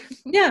 thanks.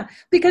 Yeah,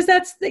 because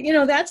that's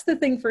the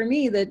thing for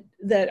me that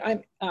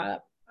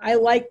I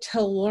like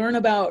to learn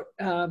about.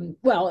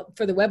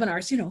 For the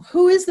webinars,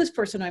 who is this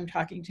person I'm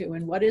talking to,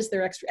 and what is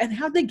their and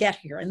how'd they get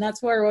here? And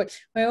that's where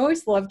I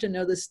always love to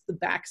know the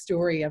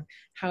backstory of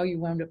how you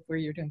wound up where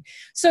you're doing.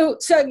 So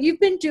you've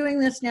been doing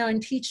this now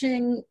and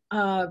teaching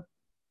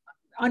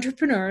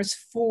entrepreneurs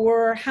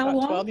for how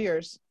long? 12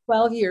 years.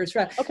 12 years,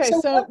 right? Okay,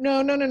 so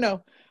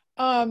no.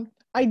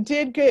 I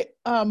did get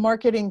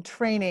marketing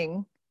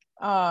training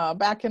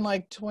back in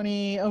like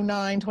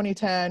 2009,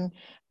 2010.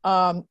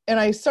 And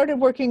I started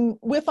working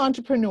with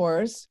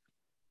entrepreneurs.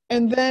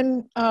 And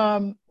then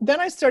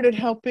I started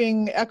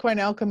helping Equine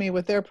Alchemy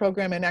with their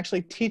program, and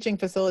actually teaching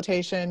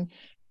facilitation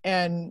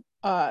and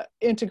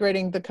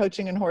integrating the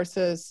coaching and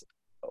horses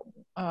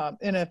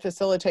in a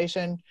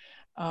facilitation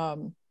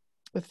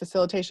with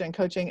facilitation and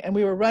coaching. And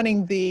we were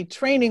running the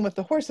training with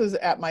the horses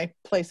at my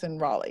place in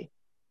Raleigh.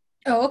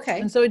 Oh, okay.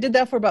 And so I did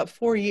that for about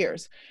 4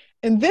 years.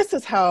 And this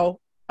is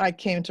how I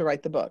came to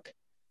write the book.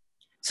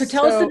 So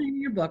tell us the name of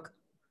your book.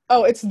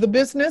 Oh, it's The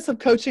Business of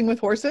Coaching with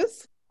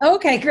Horses.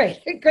 Okay,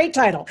 great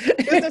title.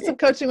 Business of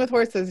Coaching with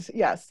Horses,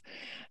 yes.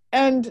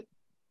 And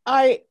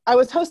I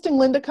was hosting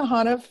Linda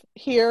Kahanov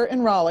here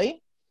in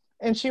Raleigh,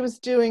 and she was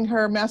doing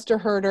her Master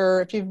Herder.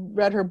 If you've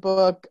read her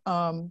book,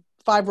 5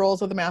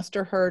 Roles of the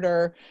Master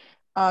Herder,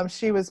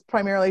 she was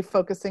primarily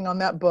focusing on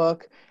that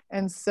book.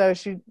 And so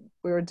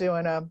we were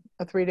doing a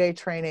 3-day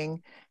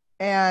training,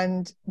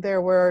 and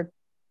there were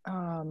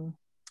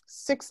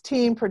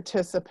 16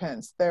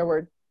 participants. There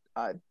were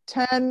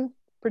 10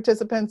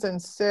 participants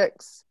and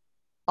 6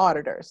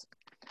 auditors.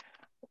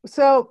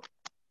 So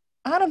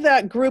out of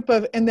that group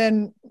and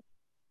then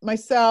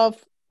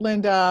myself,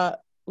 Linda,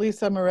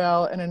 Lisa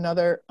Morell, and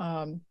another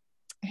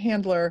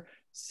handler.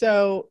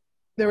 So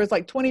there was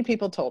like 20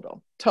 people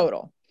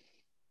total.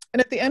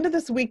 And at the end of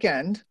this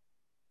weekend,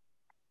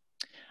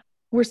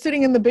 we're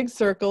sitting in the big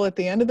circle at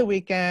the end of the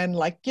weekend,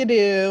 like you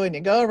do, and you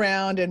go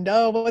around and,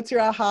 oh, what's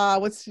your aha?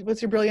 What's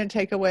your brilliant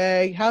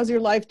takeaway? How's your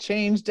life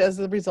changed as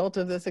a result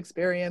of this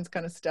experience,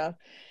 kind of stuff.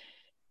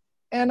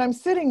 And I'm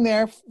sitting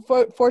there,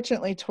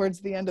 fortunately,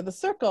 towards the end of the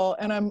circle,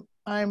 and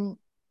I'm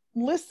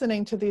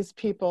listening to these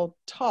people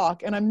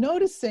talk, and I'm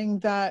noticing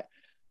that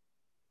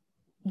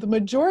the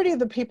majority of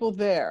the people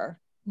there,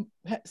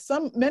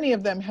 many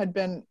of them had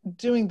been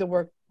doing the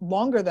work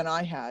longer than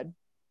I had,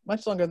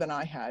 much longer than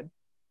I had.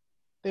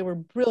 They were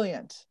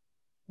brilliant.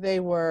 They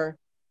were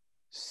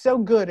so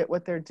good at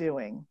what they're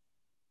doing.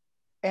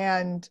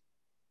 And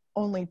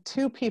only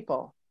 2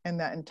 people in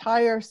that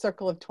entire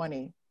circle of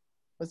 20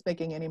 was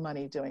making any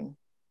money doing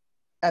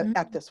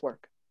at this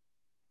work.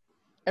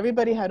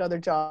 Everybody had other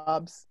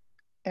jobs,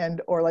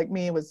 and or like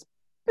me, was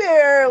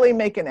barely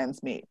making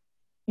ends meet,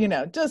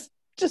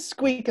 just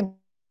squeaking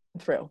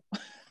through.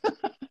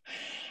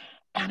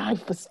 And I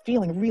was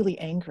feeling really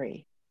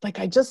angry. Like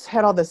I just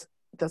had all this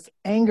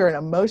anger and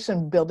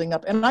emotion building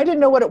up, and I didn't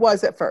know what it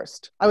was at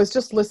first. I was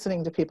just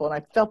listening to people, and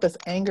I felt this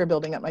anger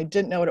building up, and I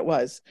didn't know what it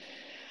was.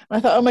 And I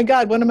thought, oh my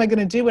God, what am I going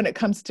to do when it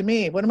comes to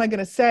me? What am I going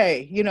to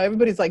say?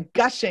 Everybody's like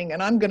gushing,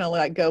 and I'm going to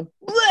like go,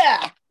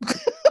 blah.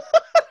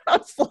 I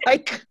was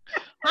like,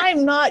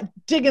 I'm not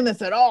digging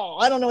this at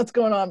all. I don't know what's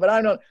going on, but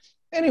I don't.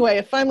 Anyway,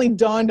 it finally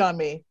dawned on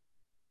me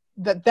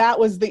that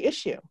was the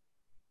issue,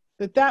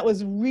 that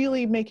was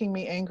really making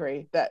me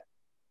angry. That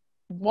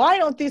why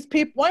aren't these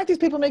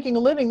people making a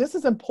living? This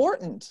is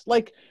important.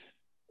 Like,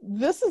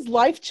 this is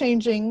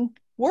life-changing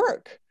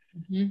work.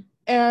 Mm-hmm.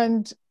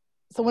 And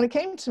so when it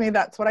came to me,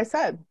 that's what I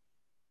said,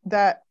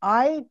 that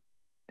I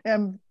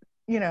am,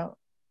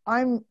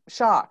 I'm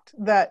shocked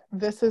that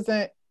this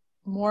isn't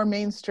more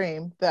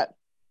mainstream, that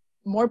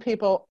more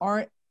people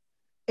aren't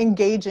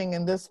engaging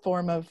in this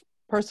form of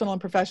personal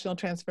and professional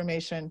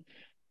transformation.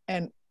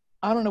 And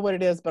I don't know what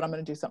it is, but I'm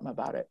going to do something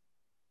about it.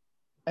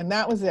 And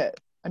that was it.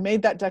 I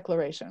made that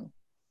declaration.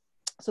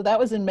 So that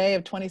was in May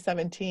of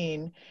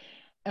 2017.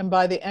 And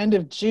by the end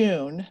of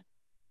June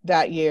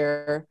that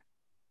year,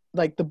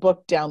 like the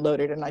book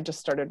downloaded and I just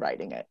started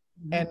writing it.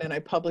 Mm-hmm. And then I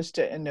published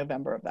it in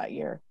November of that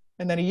year.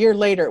 And then a year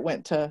later it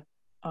went to,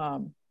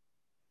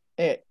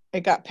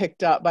 it got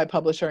picked up by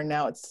publisher, and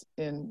now it's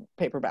in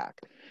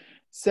paperback.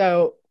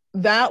 So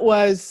that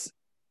was,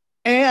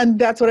 and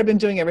that's what I've been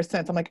doing ever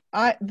since. I'm like,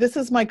 this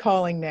is my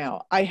calling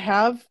now. I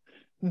have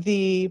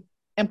the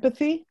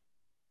empathy,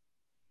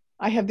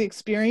 I have the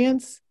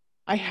experience,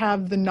 I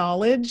have the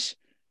knowledge,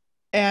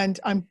 and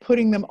I'm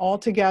putting them all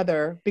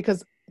together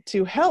because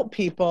to help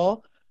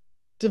people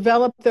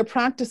develop their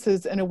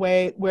practices in a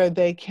way where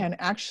they can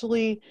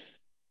actually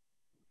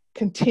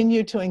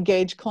continue to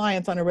engage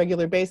clients on a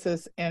regular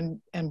basis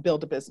and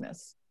build a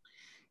business.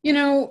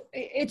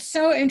 It's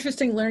so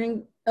interesting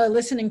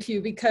listening to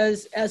you,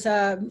 because as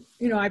I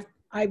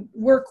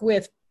work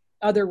with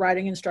other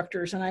writing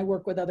instructors and I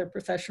work with other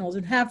professionals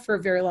and have for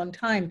a very long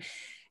time.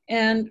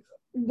 And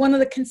one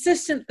of the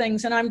consistent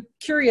things, and I'm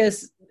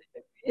curious,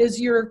 is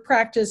your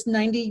practice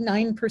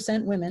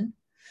 99% women?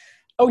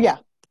 Oh yeah,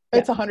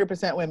 it's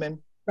 100%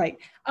 women. Right.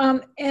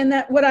 And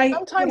that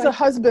sometimes a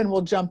husband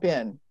will jump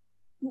in.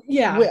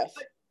 Yeah. With.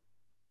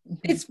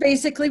 It's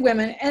basically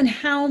women, and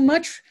how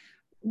much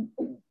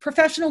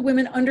professional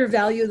women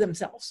undervalue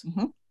themselves.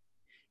 Mm-hmm.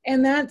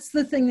 And that's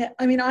the thing that,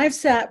 I've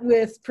sat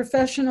with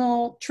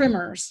professional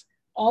trimmers,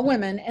 all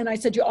women, and I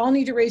said, you all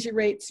need to raise your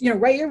rates,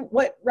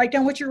 write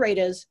down what your rate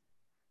is.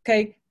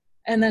 Okay.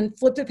 And then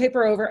flip the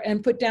paper over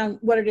and put down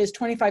what it is,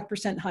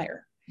 25%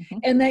 higher. Mm-hmm.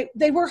 And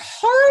they were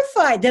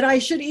horrified that I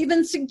should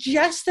even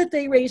suggest that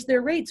they raise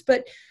their rates.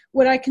 But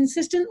what I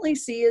consistently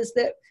see is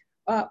that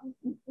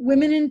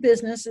women in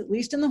business, at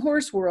least in the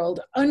horse world,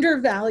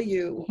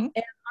 undervalue mm-hmm.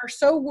 and are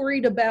so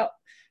worried about,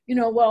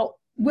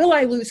 will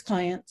I lose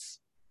clients?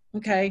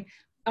 Okay.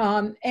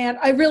 And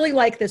I really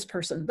like this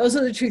person. Those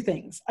are the two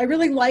things. I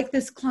really like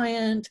this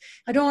client.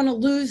 I don't want to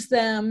lose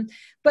them.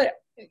 But,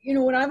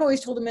 what I've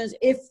always told them is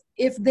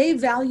if they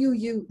value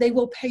you, they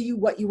will pay you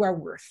what you are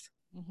worth.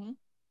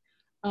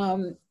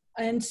 Mm-hmm.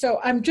 And so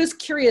I'm just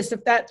curious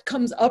if that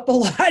comes up a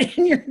lot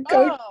in your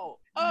coaching.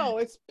 Oh,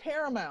 it's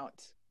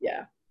paramount.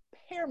 Yeah.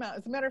 Paramount.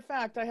 As a matter of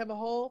fact, I have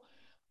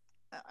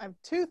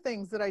 2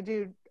 things that I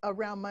do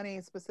around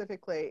money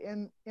specifically.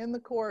 In the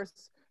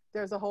course,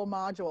 there's a whole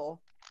module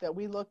that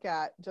we look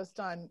at just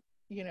on,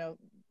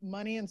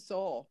 money and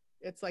soul.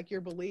 It's like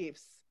your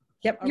beliefs.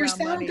 Yep. Your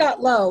sound money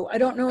got low. I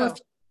don't know if.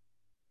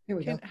 Here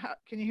we go.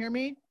 Can you hear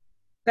me?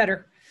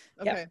 Better.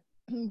 Okay.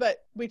 Yep.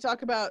 But we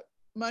talk about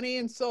money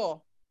and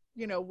soul.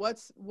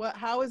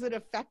 How is it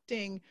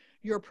affecting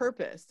your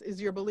purpose?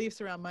 Is your beliefs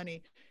around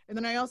money? And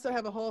then I also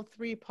have a whole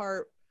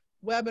 3-part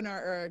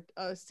webinar or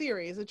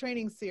a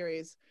training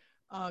series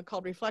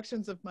called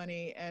Reflections of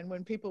Money. And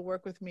when people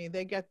work with me,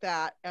 they get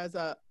that as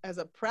a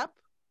prep,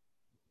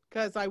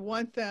 because I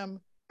want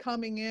them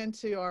coming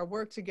into our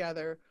work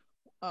together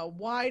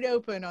wide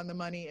open on the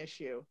money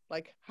issue.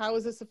 Like, how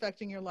is this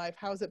affecting your life?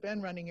 How has it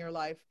been running your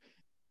life?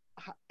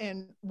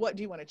 and what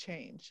do you want to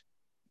change?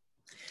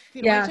 If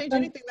you don't Yeah. want to change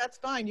anything, that's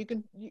fine. You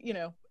can,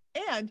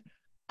 and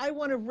I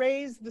want to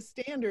raise the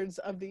standards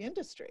of the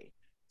industry.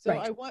 So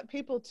Right. I want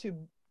people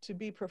to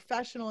be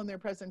professional in their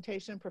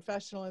presentation,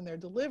 professional in their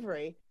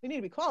delivery. They need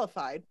to be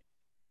qualified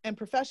and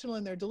professional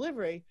in their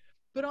delivery,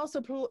 but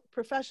also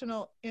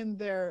professional in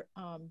their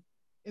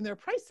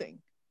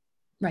pricing.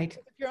 Right.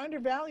 If you're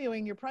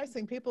undervaluing your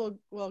pricing, people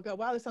will go,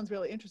 wow, this sounds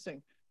really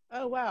interesting.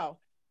 Oh, wow.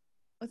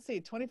 Let's see,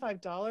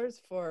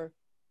 $25 for,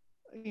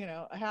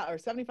 or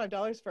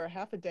 $75 for a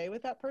half a day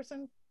with that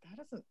person. That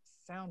doesn't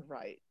sound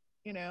right.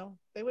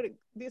 They would,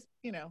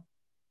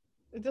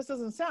 it just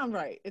doesn't sound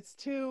right.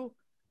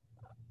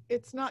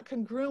 It's not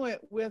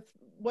congruent with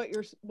what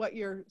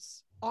you're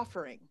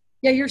offering.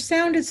 Yeah, your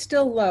sound is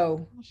still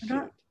low. Oh,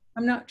 shoot.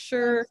 I'm not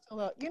sure.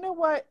 You know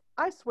what?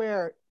 I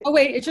swear. Oh,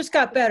 wait, it just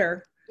got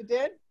better. It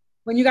did?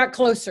 When you got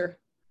closer.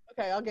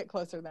 Okay, I'll get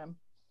closer then.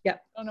 Yeah. I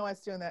don't know why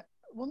it's doing that.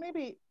 Well,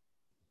 maybe.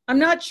 I'm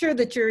not sure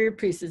that your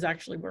earpiece is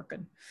actually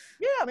working.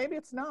 Yeah, maybe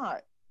it's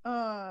not.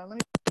 Let me.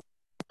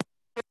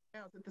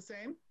 Now, is it the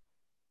same?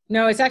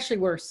 No, it's actually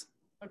worse.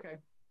 Okay.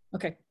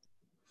 Okay.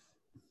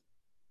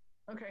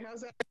 Okay,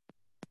 how's that?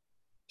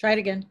 Try it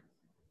again.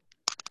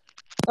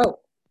 Oh.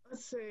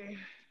 Let's see.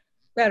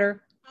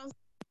 Better.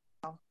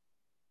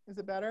 Is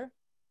it better?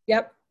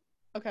 Yep.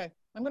 Okay,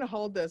 I'm going to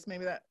hold this.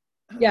 Maybe that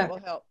will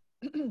help.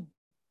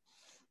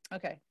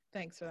 Okay,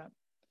 thanks for that.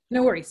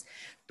 No worries.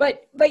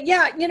 But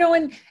yeah,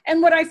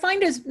 and what I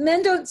find is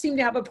men don't seem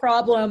to have a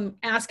problem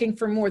asking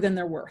for more than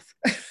they're worth.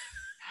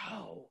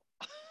 Oh.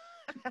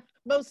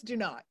 Most do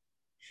not.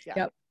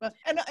 Yeah. Yep.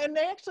 And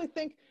they actually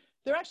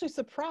they're actually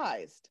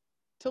surprised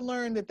to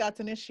learn that that's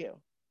an issue.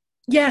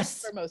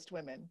 Yes. For most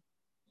women.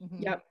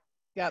 Mm-hmm. Yep.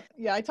 Yep.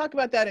 Yeah, I talk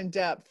about that in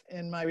depth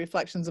in my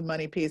Reflections of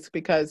Money piece,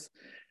 because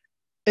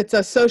it's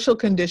a social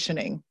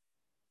conditioning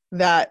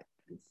that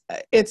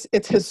it's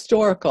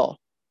historical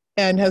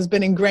and has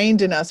been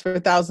ingrained in us for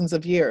thousands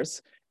of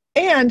years.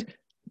 And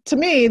to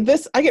me,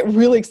 I get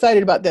really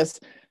excited about this.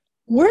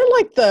 We're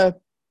like the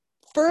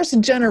first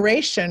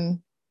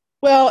generation.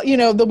 Well,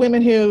 the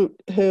women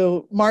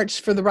who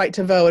marched for the right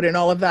to vote and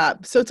all of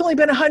that. So it's only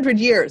been 100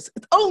 years.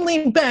 It's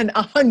only been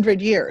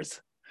 100 years.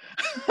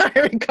 I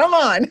mean, come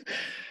on.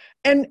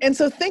 And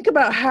so think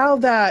about how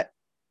that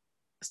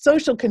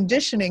social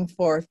conditioning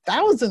for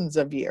thousands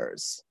of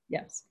years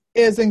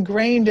is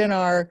ingrained in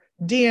our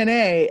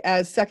DNA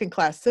as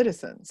second-class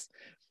citizens.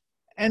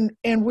 And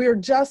we're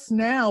just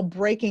now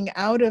breaking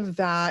out of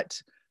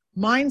that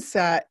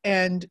mindset,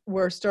 and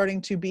we're starting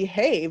to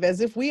behave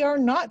as if we are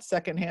not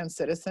secondhand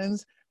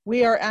citizens.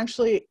 We are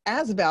actually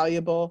as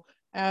valuable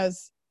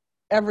as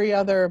every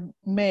other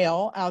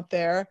male out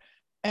there.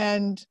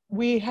 And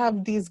we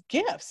have these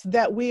gifts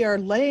that we are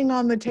laying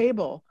on the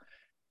table,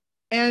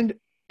 and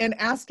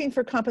asking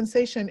for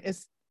compensation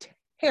is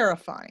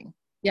terrifying.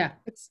 Yeah.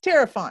 It's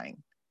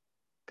terrifying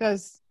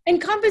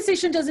and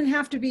compensation doesn't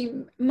have to be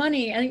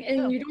money, and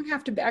No. you don't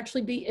have to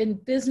actually be in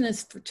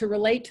business to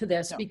relate to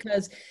this. No.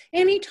 Because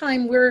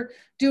anytime we're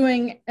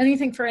doing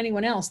anything for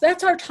anyone else,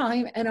 that's our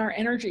time and our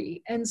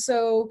energy. And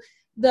so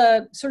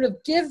the sort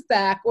of give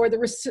back, or the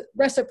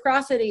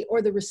reciprocity,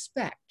 or the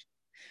respect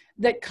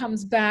that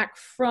comes back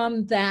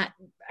from that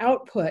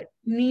output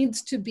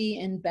needs to be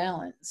in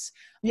balance.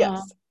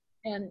 Yes.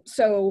 And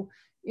so,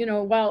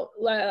 while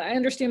I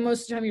understand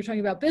most of the time you're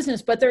talking about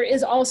business, but there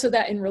is also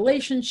that in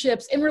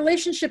relationships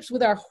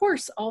with our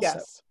horse also.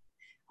 Yes.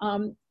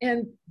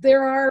 And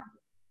there are,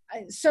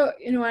 so,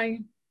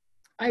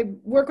 I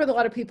work with a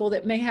lot of people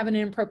that may have an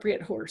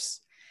inappropriate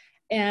horse.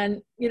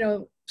 And,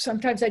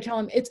 sometimes I tell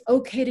them it's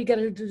okay to get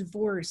a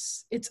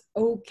divorce. It's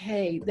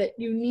okay that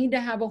you need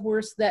to have a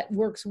horse that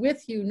works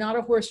with you, not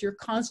a horse you're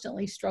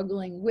constantly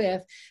struggling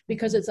with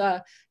because it's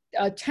a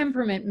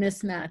temperament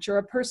mismatch or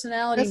a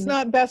personality. That's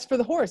not best for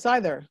the horse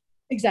either.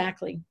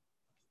 Exactly.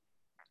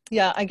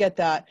 Yeah, I get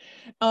that.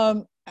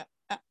 I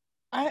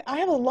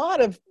have a lot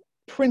of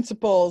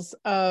principles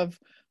of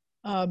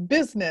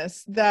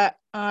business that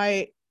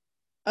I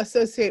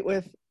associate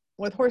with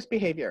horse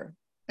behavior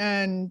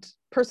and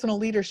personal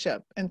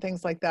leadership and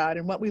things like that,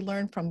 and what we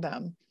learn from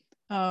them.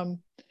 So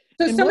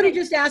somebody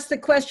just asked the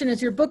question,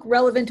 is your book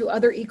relevant to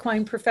other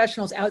equine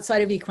professionals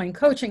outside of equine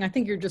coaching? I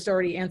think you're just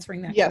already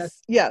answering that.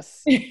 Yes.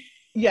 Yes.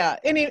 Yeah.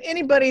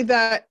 Anybody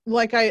that,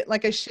 like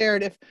I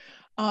shared, if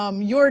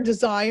your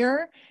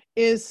desire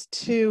is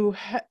to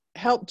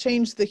help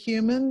change the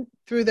human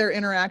through their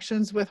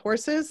interactions with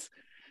horses,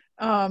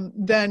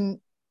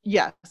 then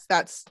yes,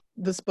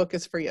 this book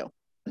is for you.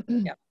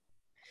 Yeah.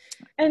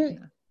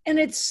 And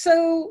it's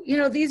so,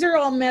 these are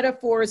all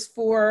metaphors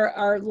for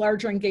our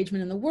larger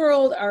engagement in the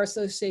world, our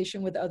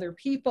association with other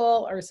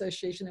people, our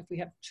association if we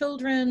have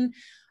children.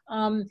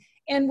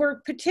 And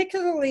we're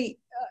particularly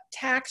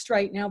taxed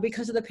right now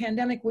because of the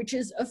pandemic, which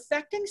is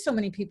affecting so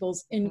many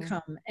people's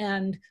income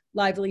and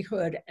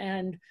livelihood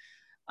and,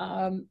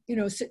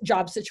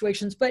 job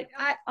situations. But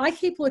I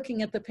keep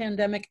looking at the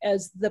pandemic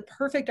as the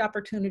perfect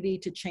opportunity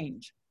to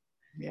change.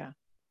 Yeah.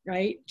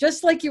 Right?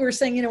 Just like you were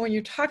saying, when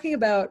you're talking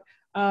about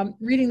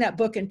reading that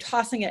book and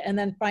tossing it and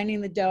then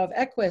finding the Tao of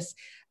Equus.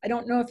 I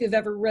don't know if you've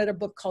ever read a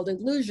book called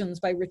Illusions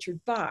by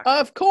Richard Bach.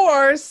 Of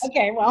course.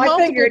 Okay, well,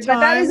 Multiple I figured, but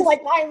that is times.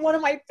 like one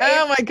of my favorites.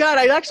 Oh my God,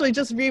 I actually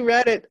just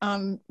reread it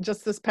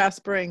just this past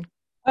spring.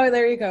 Oh,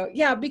 there you go.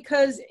 Yeah,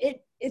 because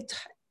it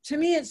to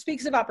me, it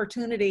speaks of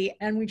opportunity,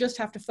 and we just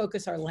have to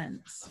focus our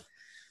lens.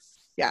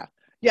 Yeah.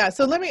 Yeah.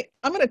 So I'm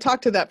going to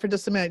talk to that for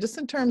just a minute, just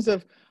in terms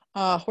of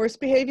horse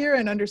behavior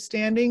and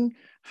understanding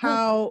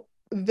how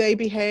they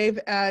behave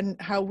and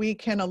how we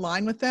can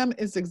align with them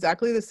is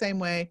exactly the same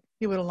way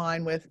you would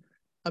align with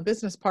a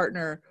business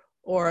partner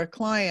or a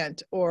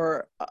client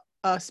or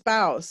a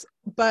spouse.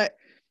 But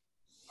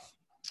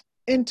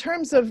in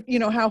terms of,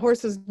 how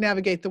horses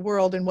navigate the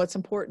world and what's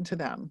important to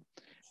them.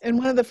 And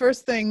one of the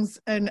first things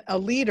in a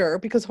leader,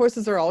 because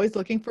horses are always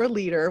looking for a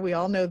leader, we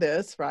all know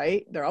this,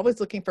 right? They're always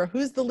looking for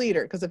who's the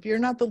leader. Because if you're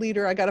not the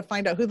leader, I got to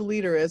find out who the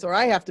leader is, or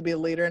I have to be the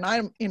leader. And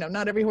I'm,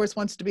 not every horse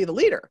wants to be the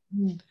leader,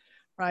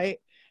 right?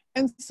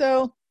 And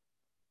so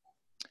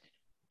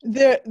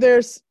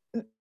there's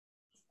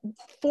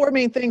four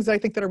main things I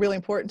think that are really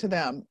important to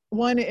them.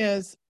 One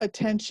is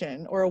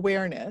attention or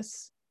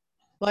awareness.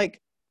 Like,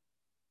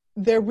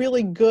 they're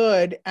really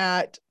good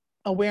at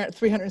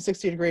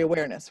 360-degree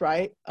awareness,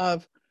 right,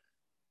 of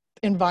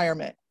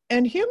environment.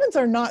 And humans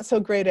are not so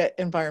great at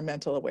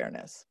environmental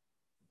awareness.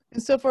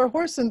 And so for a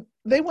horse,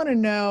 they want to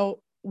know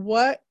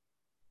where's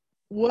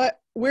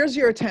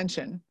your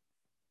attention?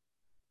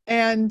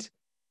 And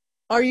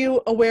are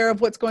you aware of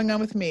what's going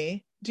on with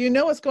me? Do you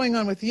know what's going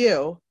on with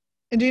you?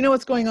 And do you know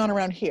what's going on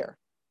around here?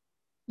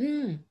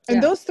 And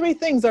those three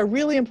things are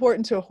really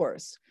important to a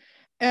horse.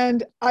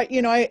 And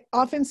I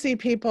often see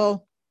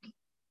people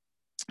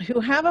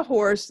who have a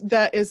horse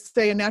that is,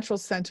 say, a natural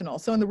sentinel.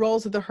 So in the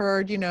roles of the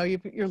herd,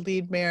 your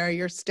lead mare,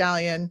 your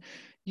stallion,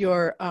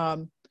 your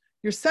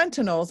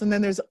sentinels, and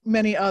then there's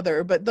many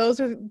other, but those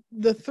are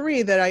the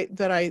three that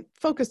I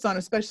focus on,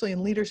 especially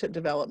in leadership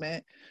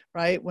development,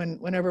 right?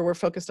 Whenever we're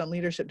focused on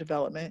leadership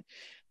development.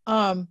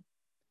 And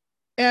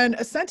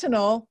a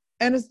sentinel,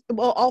 and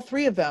all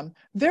three of them,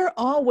 they're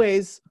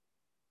always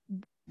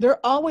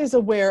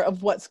aware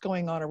of what's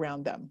going on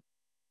around them.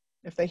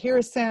 If they hear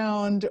a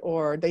sound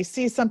or they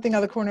see something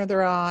out of the corner of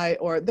their eye,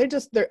 or they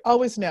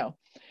always know.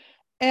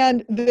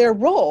 And their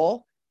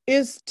role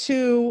is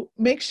to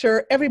make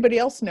sure everybody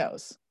else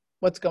knows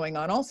what's going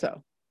on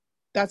also.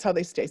 That's how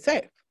they stay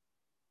safe.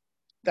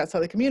 That's how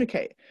they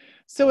communicate.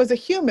 So as a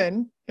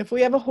human, if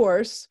we have a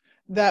horse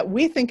that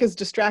we think is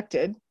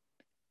distracted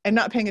and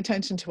not paying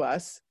attention to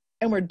us,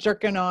 and we're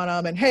jerking on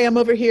them and, hey, I'm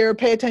over here,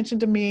 pay attention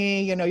to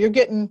me, you're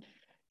getting,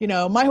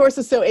 my horse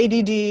is so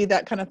ADD,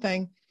 that kind of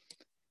thing.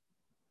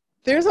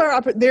 There's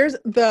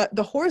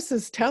the horse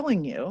is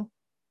telling you,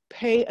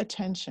 pay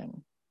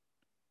attention.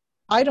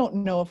 I don't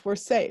know if we're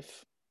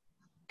safe.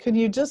 Can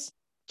you just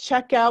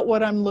check out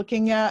what I'm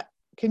looking at?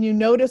 Can you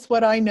notice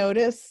what I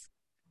notice?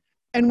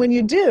 And when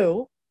you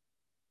do,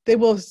 they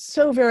will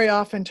so very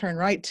often turn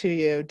right to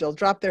you. They'll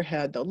drop their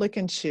head, they'll lick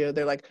and chew.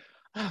 They're like,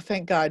 oh,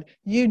 thank God,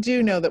 you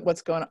do know that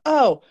what's going on.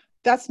 Oh,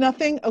 that's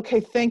nothing?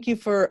 Okay, thank you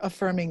for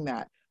affirming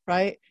that,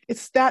 right?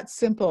 It's that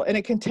simple, and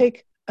it can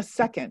take a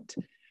second.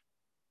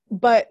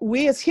 But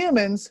we as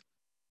humans,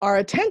 our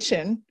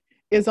attention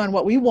is on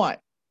what we want.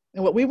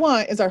 And what we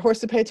want is our horse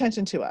to pay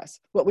attention to us.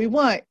 What we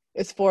want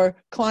is for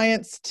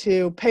clients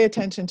to pay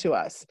attention to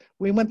us.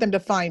 We want them to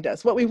find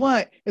us. What we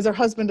want is our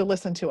husband to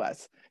listen to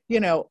us,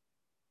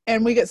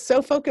 and we get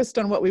so focused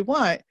on what we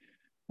want,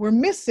 we're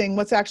missing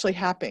what's actually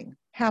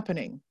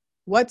happening.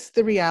 What's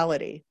the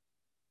reality?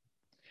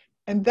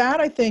 And that,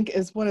 I think,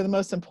 is one of the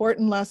most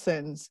important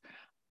lessons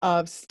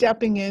of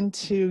stepping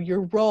into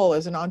your role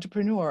as an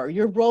entrepreneur,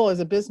 your role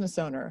as a business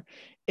owner,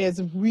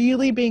 is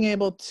really being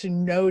able to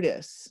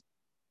notice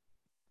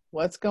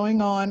what's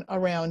going on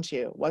around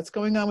you, what's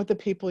going on with the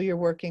people you're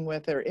working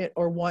with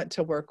or want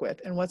to work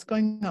with, and what's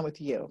going on with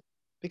you.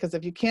 Because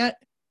if you can't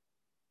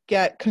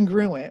get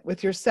congruent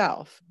with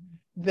yourself,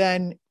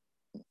 then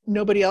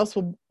nobody else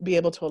will be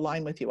able to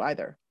align with you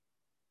either.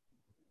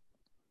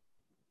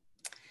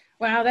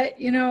 Wow,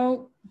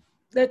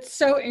 that's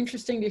so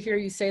interesting to hear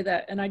you say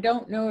that. And I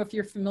don't know if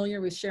you're familiar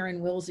with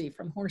Sharon Wilsey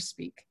from Horse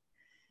Speak,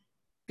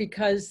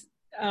 because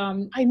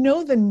I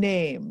know the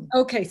name.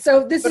 Okay,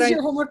 so this is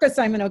your homework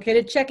assignment, okay,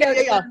 to check out.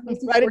 Yeah.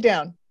 Write it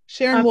down.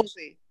 Sharon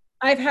Wilsey.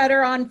 I've had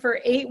her on for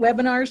 8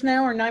 webinars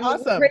now, or 9.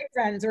 Awesome. We're great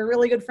friends. We're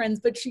really good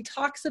friends. But she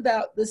talks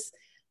about this,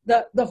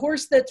 the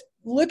horse that's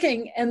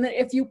looking, and that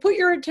if you put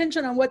your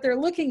attention on what they're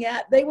looking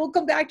at, they will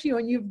come back to you,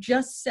 and you've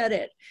just said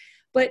it.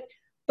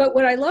 But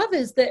what I love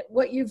is that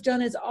what you've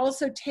done is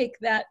also take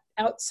that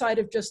outside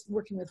of just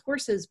working with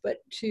horses, but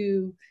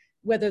to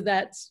whether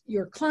that's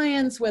your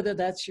clients, whether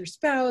that's your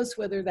spouse,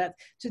 whether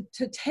that's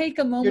to take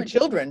a moment. Your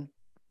children.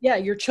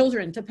 Your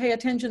children, to pay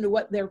attention to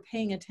what they're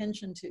paying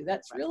attention to.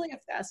 That's really a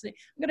fascinating.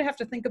 I'm going to have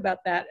to think about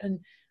that and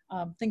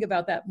think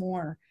about that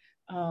more.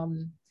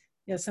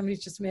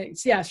 Somebody's just made,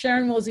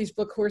 Sharon Wilsey's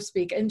book, Horse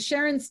Speak. And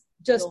Sharon's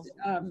just,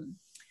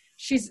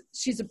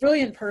 she's a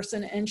brilliant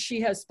person, and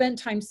she has spent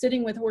time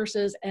sitting with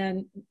horses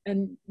and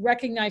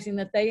recognizing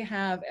that they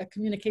have a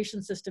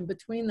communication system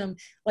between them,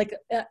 like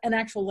an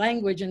actual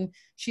language, and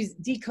she's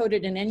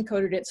decoded and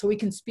encoded it so we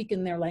can speak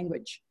in their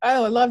language.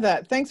 Oh, I love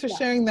that. Thanks for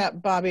sharing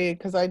that, Bobby,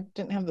 because I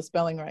didn't have the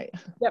spelling right.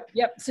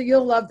 Yep. So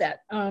you'll love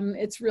that.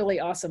 It's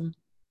really awesome.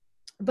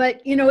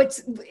 But, you know,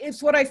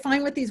 it's what I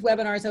find with these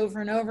webinars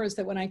over and over is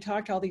that when I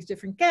talk to all these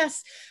different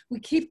guests, we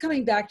keep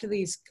coming back to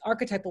these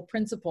archetypal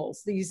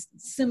principles, these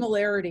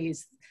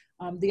similarities,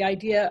 the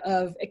idea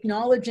of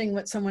acknowledging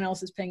what someone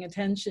else is paying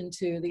attention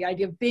to, the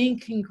idea of being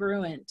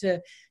congruent,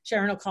 to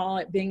Sharon will call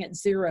it being at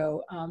zero,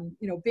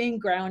 you know, being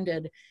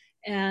grounded.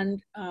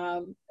 And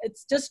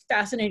it's just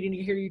fascinating to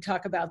hear you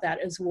talk about that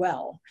as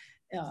well,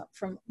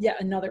 from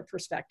yet another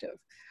perspective.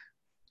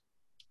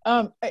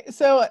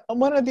 So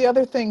one of the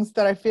other things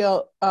that I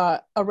feel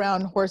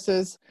around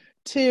horses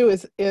too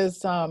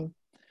is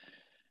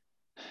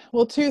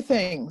well, two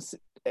things,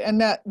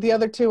 and that the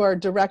other two are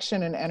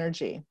direction and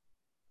energy.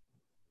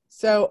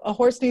 So a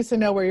horse needs to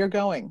know where you're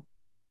going.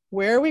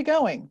 Where are we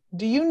going?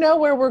 Do you know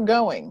where we're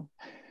going?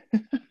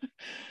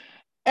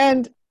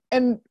 and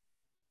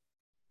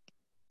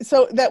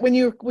so that when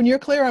you're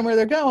clear on where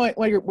they're going,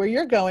 where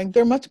you're going,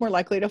 they're much more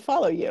likely to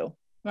follow you,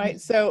 right? Mm-hmm.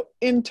 So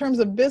in terms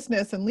of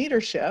business and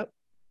leadership,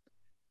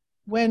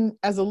 when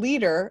as a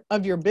leader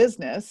of your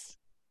business,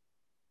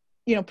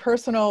 you know,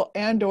 personal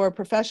and or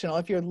professional,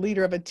 if you're the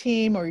leader of a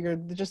team or you're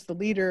just the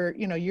leader,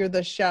 you know, you're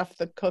the chef,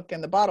 the cook,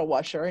 and the bottle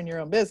washer in your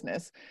own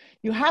business,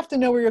 you have to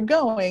know where you're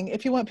going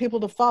if you want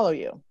people to follow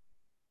you.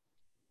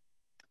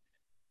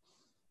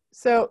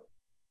 So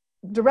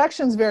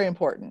direction is very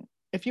important.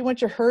 If you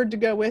want your herd to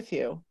go with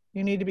you,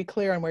 you need to be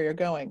clear on where you're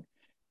going.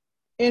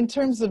 In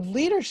terms of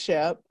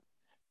leadership,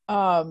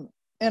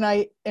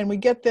 and we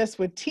get this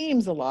with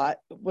teams a lot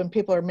when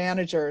people are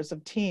managers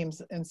of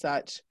teams and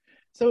such.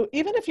 So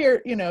even if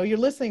you're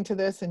listening to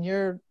this and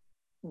you're,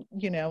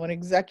 you know, an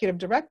executive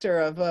director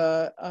of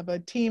a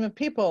team of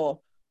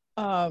people,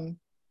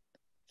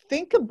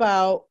 think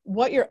about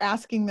what you're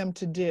asking them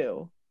to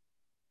do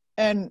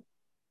and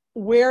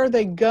where are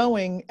they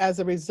going as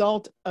a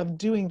result of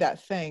doing that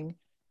thing,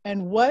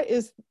 and what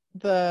is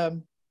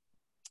the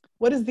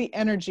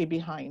energy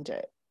behind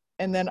it.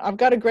 And then I've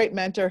got a great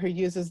mentor who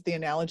uses the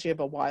analogy of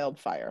a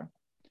wildfire.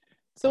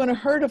 So in a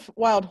herd of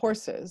wild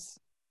horses,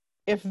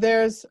 if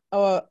there's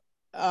a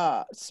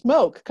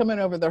smoke coming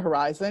over the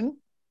horizon,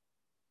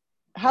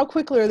 how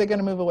quickly are they going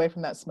to move away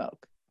from that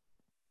smoke?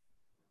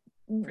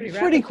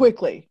 Pretty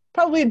quickly.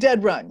 Probably a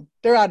dead run.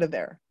 They're out of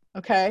there.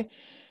 Okay.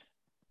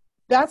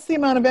 That's the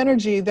amount of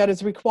energy that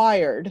is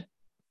required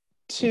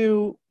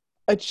to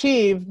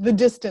achieve the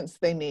distance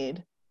they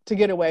need to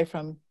get away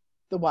from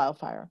the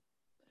wildfire.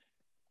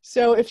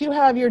 So if you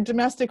have your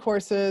domestic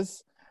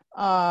horses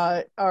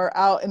are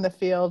out in the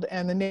field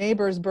and the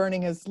neighbor's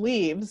burning his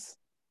leaves,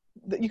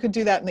 you could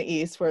do that in the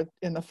east, where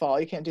in the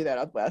fall you can't do that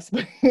out west,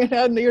 but you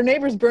know, your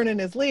neighbor's burning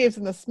his leaves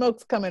and the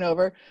smoke's coming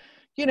over,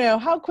 you know,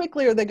 how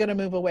quickly are they going to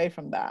move away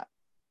from that?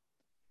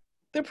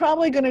 They're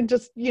probably going to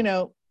just, you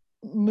know,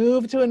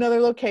 move to another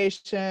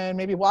location,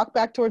 maybe walk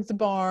back towards the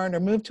barn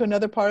or move to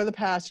another part of the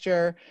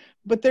pasture,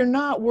 but they're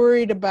not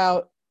worried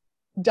about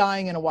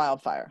dying in a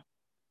wildfire.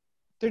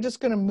 They're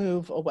just going to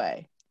move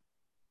away.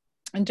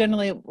 And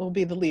generally it will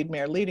be the lead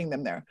mare leading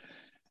them there.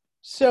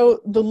 So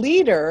the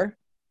leader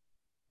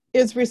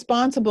is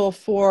responsible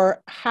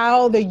for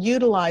how they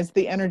utilize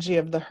the energy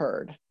of the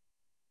herd.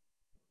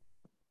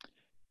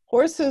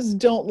 Horses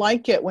don't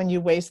like it when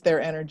you waste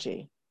their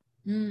energy.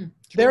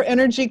 They're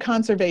energy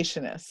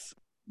conservationists.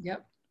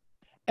 Yep.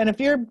 And if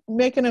you're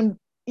making them,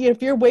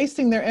 if you're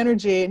wasting their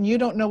energy and you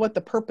don't know what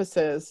the purpose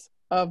is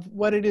of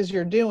what it is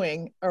you're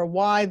doing or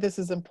why this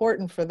is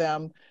important for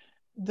them,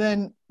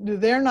 then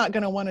they're not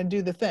going to want to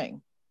do the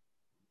thing.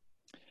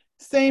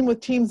 Same with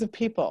teams of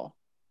people.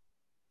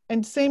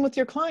 And same with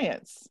your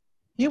clients.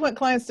 You want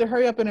clients to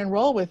hurry up and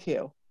enroll with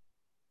you.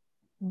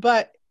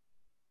 But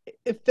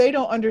if they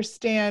don't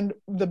understand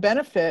the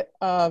benefit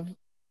of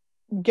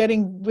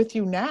getting with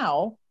you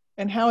now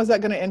and how is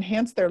that going to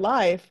enhance their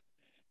life,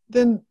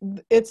 then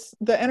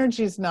the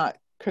energy is not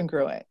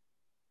congruent.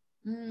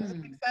 Does it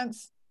make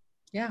sense?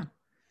 Yeah.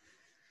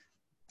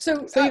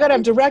 So you got to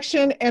have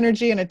direction,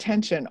 energy, and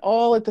attention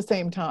all at the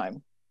same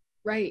time.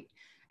 Right.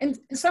 And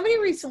somebody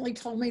recently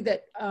told me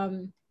that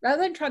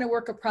rather than trying to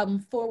work a problem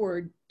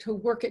forward, to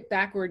work it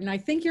backward. And I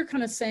think you're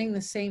kind of saying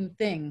the same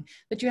thing,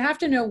 that you have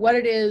to know what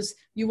it is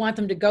you want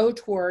them to go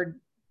toward.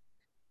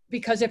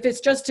 Because if it's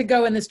just to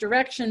go in this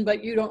direction,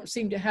 but you don't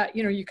seem to have,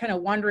 you know, you're kind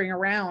of wandering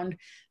around,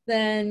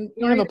 then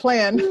you don't have a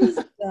plan.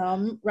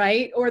 Them,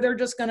 right? Or they're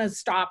just going to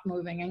stop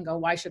moving and go,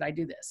 why should I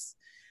do this?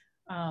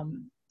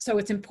 So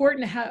it's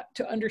important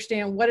to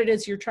understand what it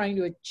is you're trying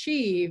to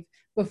achieve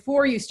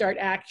before you start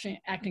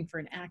acting for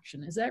an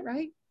action. Is that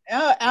right?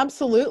 Yeah,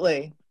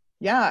 absolutely.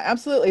 Yeah,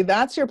 absolutely.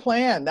 That's your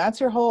plan.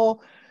 That's your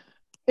whole,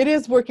 it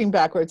is working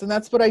backwards. And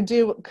that's what I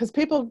do, because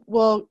people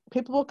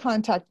will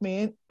contact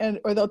me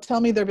or they'll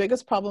tell me their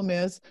biggest problem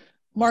is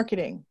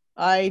marketing.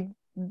 I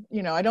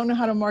don't know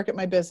how to market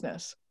my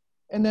business.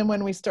 And then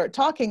when we start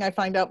talking, I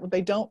find out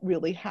they don't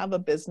really have a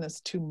business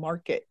to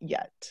market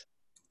yet.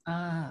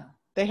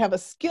 They have a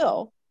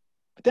skill,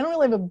 but they don't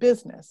really have a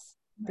business.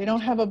 Right. They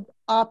don't have an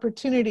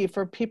opportunity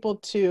for people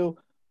to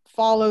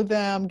follow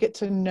them, get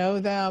to know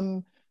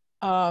them,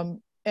 and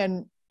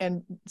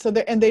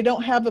they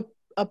don't have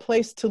a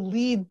place to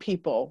lead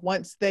people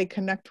once they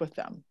connect with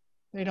them.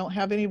 They don't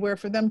have anywhere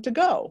for them to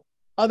go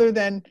other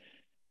than,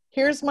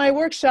 here's my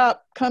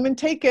workshop, come and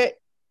take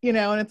it,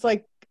 and it's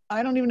like,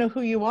 I don't even know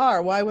who you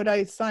are. Why would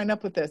I sign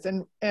up with this?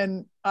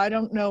 And I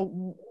don't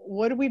know,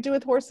 what do we do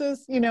with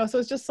horses? So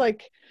it's just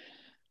like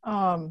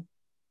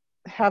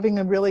having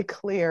a really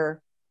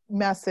clear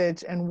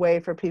message and way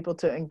for people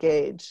to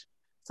engage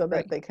so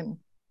that they can,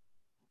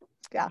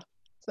 so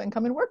they can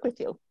come and work with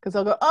you, because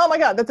they'll go, oh my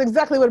God, that's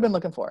exactly what I've been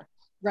looking for.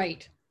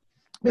 Right.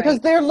 Because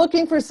they're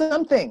looking for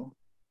something.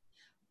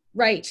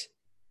 Right.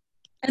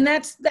 And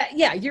that's that.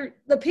 Yeah.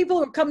 The people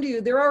who come to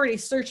you, they're already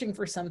searching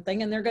for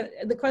something, and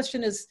the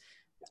question is,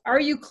 are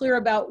you clear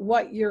about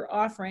what you're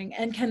offering,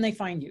 and can they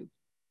find you?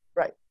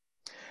 Right.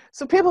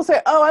 So people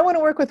say, oh, I want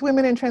to work with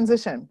women in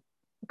transition.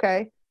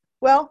 Okay.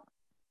 Well,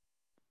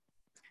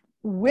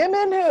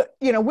 women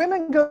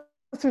go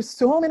through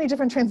so many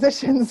different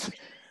transitions,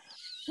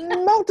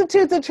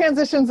 multitudes of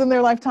transitions in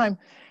their lifetime.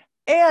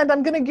 And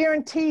I'm going to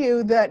guarantee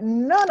you that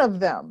none of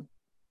them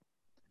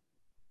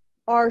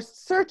are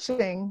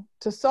searching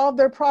to solve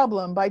their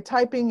problem by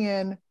typing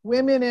in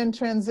women in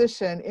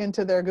transition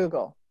into their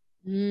Google.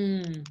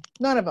 None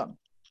of them.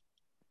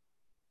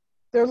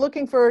 They're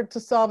looking to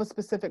solve a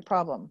specific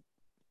problem.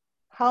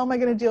 How am I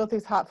going to deal with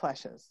these hot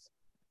flashes?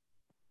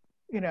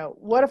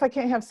 What if I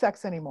can't have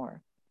sex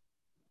anymore?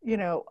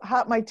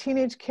 How my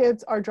teenage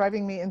kids are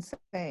driving me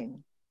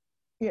insane.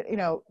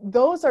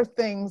 Those are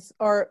things,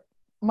 or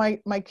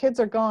my kids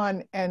are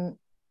gone and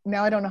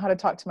now I don't know how to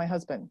talk to my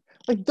husband.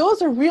 Like,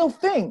 those are real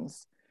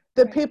things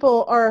that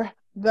people are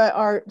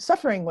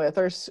suffering with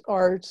or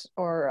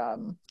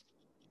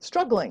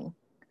struggling.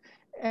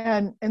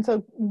 And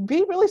so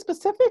be really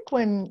specific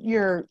when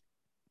you're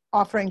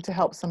offering to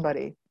help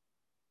somebody.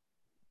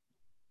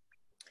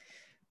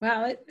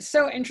 Wow, it's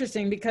so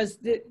interesting, because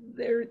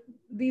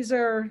these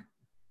are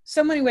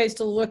so many ways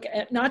to look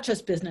at not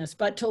just business,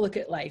 but to look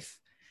at life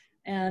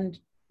and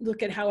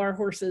look at how our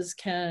horses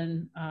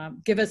can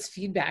give us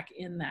feedback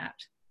in that,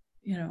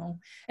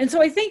 And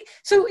so I think,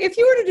 so if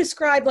you were to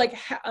describe like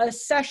a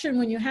session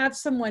when you have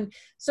someone,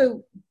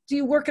 so do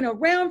you work in a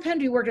round pen?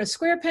 Do you work in a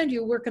square pen? Do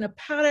you work in a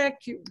paddock?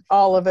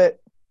 All of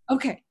it.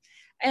 Okay.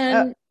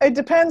 And it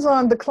depends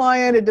on the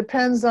client. It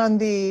depends on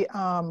the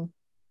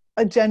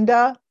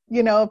agenda.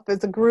 If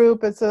it's a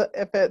group, if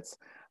it's,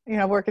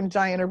 work in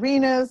giant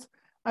arenas.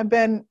 I've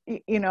been,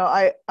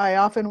 I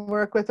often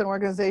work with an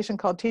organization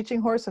called Teaching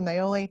Horse, and they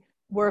only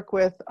work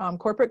with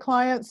corporate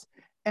clients.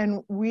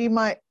 And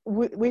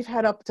we've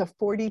had up to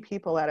 40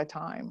 people at a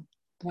time.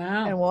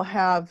 Wow. And we'll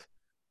have,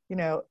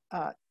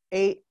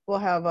 8, we'll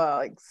have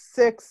like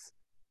 6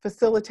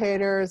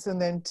 facilitators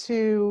and then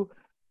 2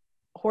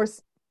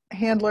 horse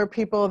handler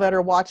people that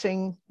are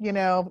watching,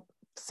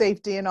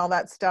 safety and all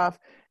that stuff.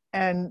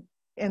 And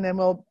then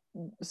we'll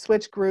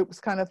switch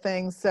groups kind of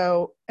thing.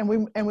 So, and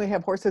we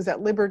have horses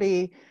at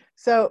liberty.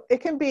 So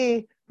it can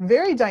be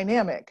very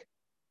dynamic.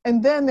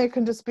 And then there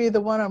can just be the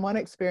one-on-one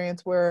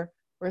experience where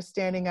we're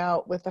standing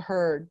out with the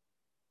herd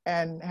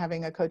and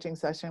having a coaching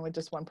session with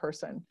just one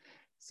person.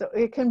 So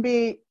it can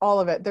be all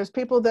of it. There's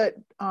people that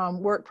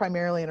work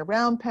primarily in a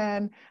round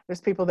pen.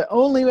 There's people that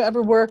only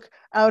ever work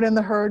out in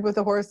the herd with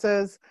the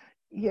horses.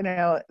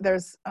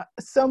 There's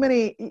so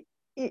many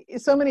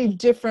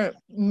different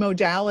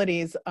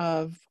modalities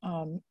of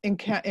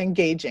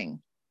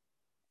engaging.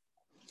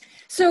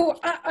 So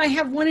I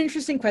have one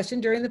interesting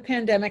question. During the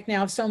pandemic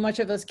now, so much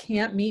of us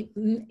can't meet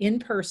in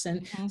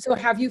person. Mm-hmm. So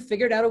have you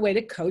figured out a way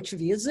to coach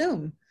via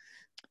Zoom?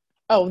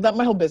 Oh,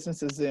 my whole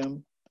business is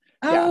Zoom.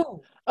 Oh. Yeah.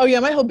 Oh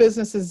yeah, my whole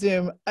business is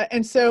Zoom.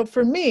 And so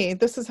for me,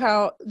 this is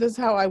how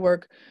I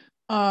work.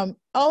 All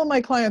of my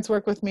clients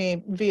work with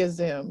me via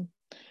Zoom.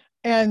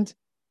 And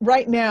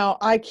right now,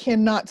 I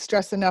cannot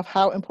stress enough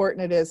how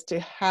important it is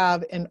to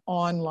have an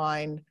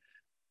online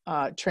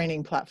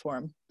training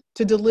platform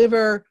to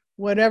deliver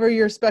whatever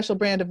your special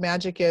brand of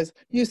magic is.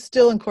 You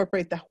still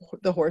incorporate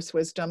the horse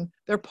wisdom.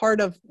 They're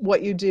part of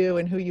what you do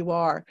and who you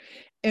are,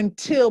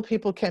 until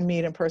people can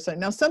meet in person.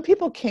 Now, some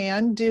people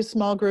can do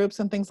small groups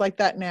and things like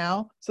that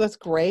now, so that's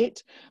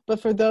great.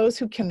 But for those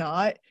who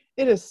cannot,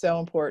 it is so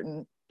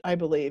important, I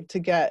believe, to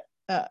get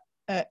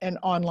an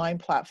online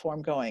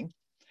platform going.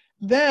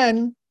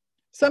 Then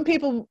some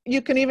people,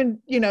 you can even,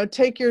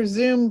 take your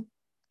Zoom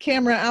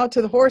camera out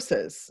to the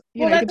horses.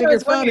 You can take your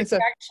phone and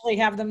stuff. Actually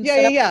have them.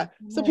 Yeah.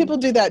 So people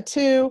do that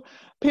too.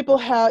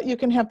 You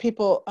can have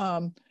people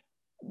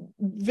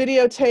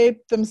videotape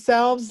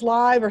themselves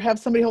live, or have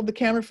somebody hold the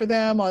camera for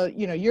them while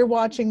you're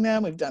watching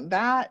them. We've done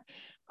that.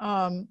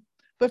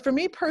 But for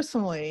me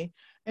personally,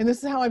 and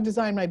this is how I've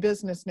designed my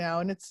business now,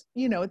 and it's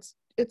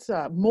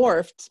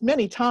morphed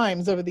many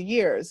times over the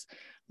years,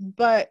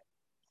 but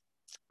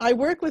I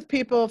work with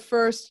people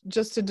first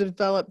just to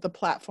develop the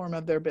platform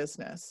of their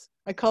business.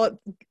 I call it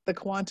the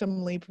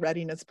Quantum Leap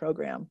Readiness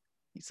Program,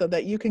 so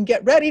that you can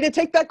get ready to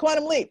take that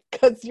quantum leap,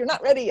 because you're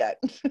not ready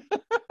yet.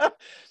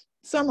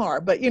 Some are,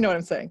 but you know what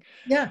I'm saying.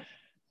 Yeah.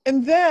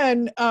 And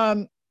then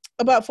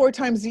about 4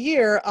 times a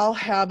year, I'll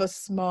have a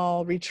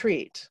small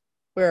retreat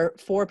where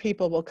 4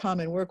 people will come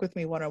and work with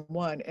me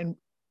one-on-one.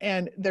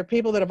 And they're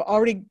people that have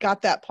already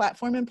got that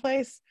platform in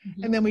place.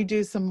 Mm-hmm. And then we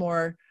do some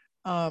more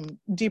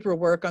deeper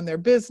work on their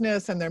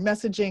business and their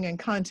messaging and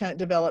content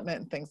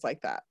development and things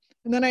like that.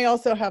 And then I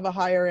also have a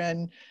higher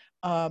end,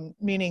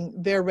 meaning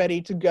they're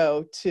ready to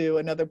go to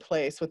another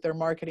place with their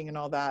marketing and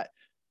all that,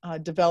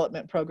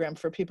 development program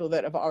for people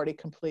that have already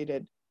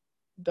completed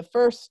the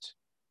first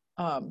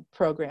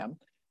program.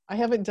 I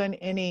haven't done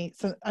any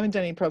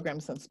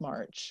programs since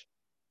March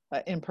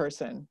in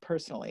person,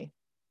 personally.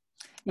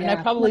 Yeah. And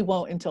I probably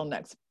won't until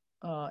next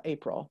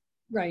April.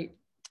 Right.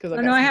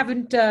 No, I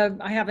haven't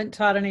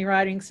taught any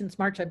writing since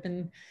March. I've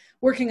been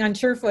working on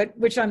Surefoot,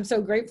 which I'm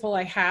so grateful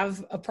I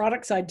have a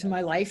product side to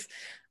my life.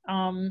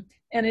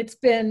 And it's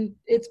been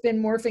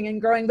morphing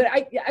and growing. But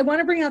I want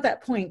to bring out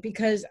that point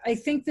because I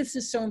think this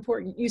is so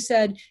important. You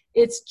said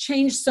it's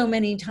changed so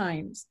many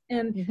times.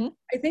 And mm-hmm.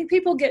 I think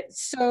people get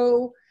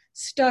so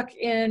stuck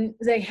in,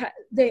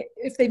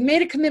 if they've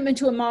made a commitment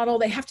to a model,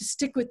 they have to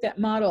stick with that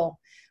model.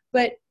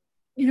 But,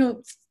 you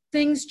know,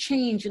 things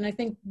change. And I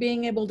think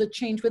being able to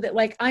change with it,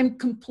 like I'm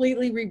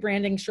completely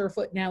rebranding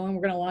Surefoot now, and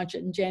we're going to launch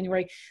it in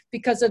January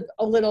because of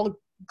a little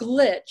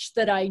glitch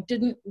that I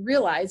didn't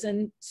realize.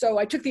 And so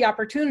I took the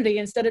opportunity,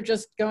 instead of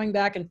just going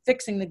back and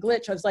fixing the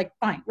glitch, I was like,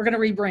 fine, we're going to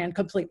rebrand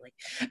completely.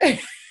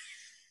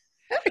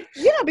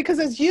 Yeah, because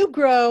as you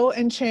grow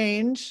and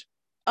change,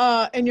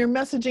 and your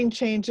messaging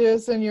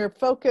changes and your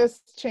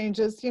focus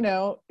changes, you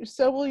know,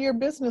 so will your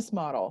business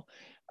model.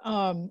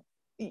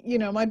 You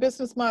know, my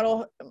business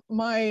model,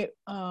 my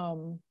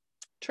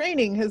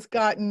training has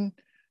gotten,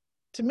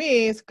 to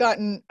me, it's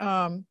gotten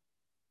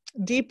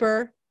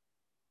deeper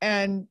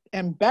and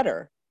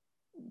better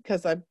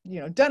because I've,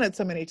 you know, done it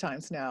so many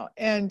times now.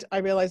 And I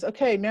realized,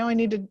 okay, now I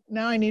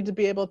need to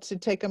be able to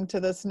take them to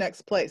this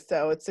next place.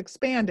 So it's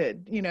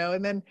expanded, you know,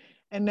 and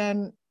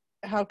then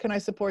how can I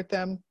support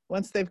them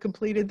once they've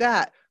completed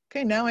that?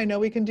 Okay, now I know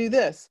we can do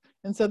this.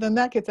 And so then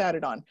that gets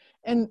added on.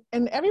 And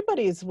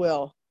everybody's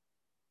will,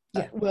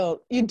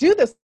 you do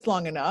this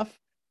long enough,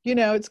 you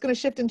know, it's going to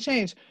shift and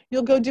change.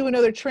 You'll go do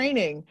another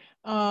training.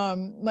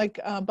 Like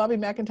Bobby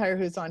McIntyre,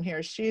 who's on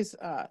here, she's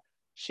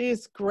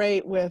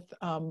great with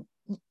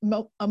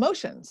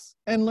emotions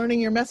and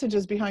learning your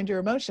messages behind your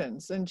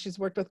emotions. And she's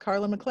worked with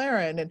Carla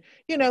McLaren. And,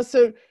 you know,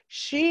 so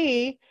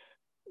she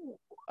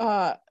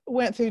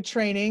went through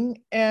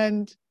training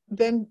and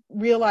then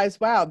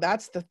realized, wow,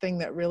 that's the thing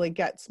that really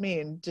gets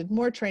me, and did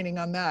more training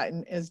on that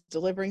and is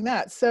delivering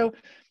that. So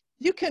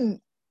you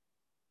can,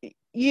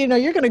 you know,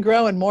 you're going to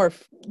grow and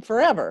morph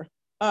forever.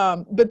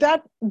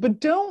 But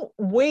don't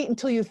wait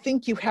until you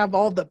think you have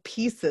all the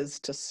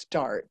pieces to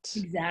start.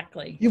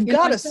 Exactly. You've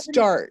got to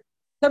start.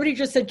 Somebody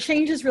just said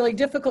change is really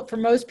difficult for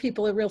most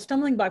people, a real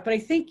stumbling block. But I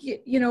think,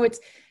 you know, it's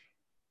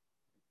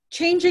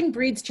changing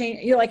breeds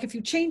change. You know, like if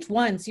you change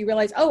once, you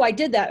realize, oh, I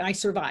did that and I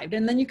survived.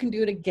 And then you can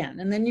do it again.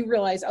 And then you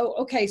realize, oh,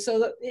 okay,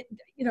 so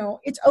you know,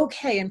 it's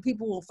okay, and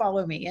people will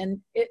follow me. And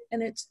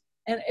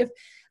if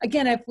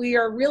we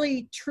are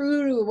really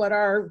true to what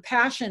our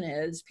passion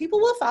is, people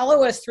will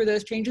follow us through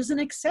those changes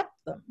and accept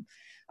them.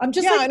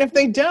 And if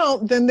they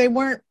don't, then they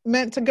weren't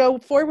meant to go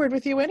forward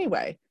with you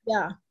anyway.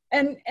 Yeah.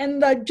 And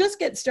just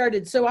get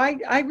started. So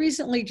I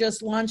recently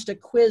just launched a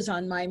quiz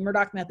on my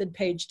Murdoch Method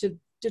page to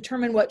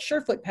determine what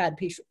Surefoot pad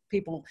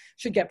people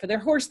should get for their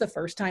horse the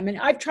first time. And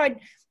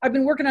I've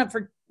been working on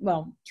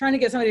trying to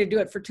get somebody to do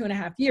it for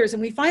 2.5 years.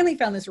 And we finally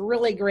found this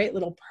really great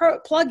little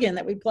plug-in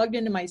that we plugged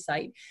into my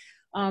site.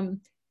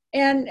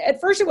 And at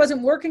first it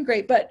wasn't working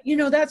great, but you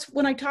know, that's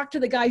when I talked to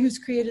the guy who's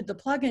created the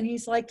plugin.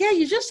 He's like, yeah,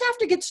 you just have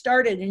to get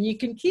started, and you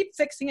can keep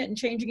fixing it and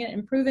changing it,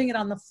 improving it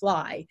on the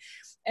fly.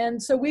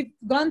 And so we've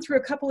gone through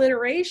a couple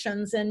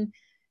iterations, and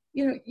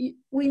you know,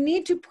 we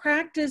need to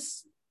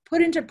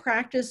put into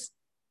practice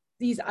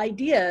these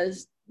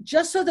ideas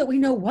just so that we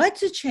know what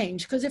to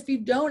change. Because if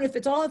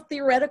it's all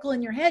theoretical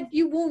in your head,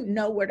 you won't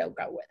know where to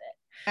go with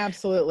it.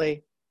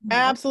 Absolutely.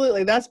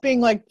 Absolutely. That's being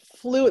like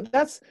fluid.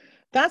 That's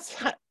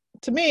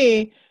to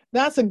me,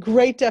 that's a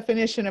great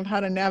definition of how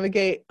to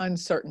navigate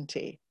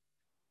uncertainty.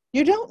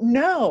 You don't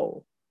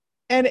know.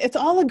 And it's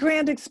all a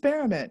grand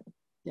experiment.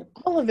 Yep.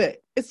 All of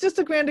it. It's just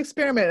a grand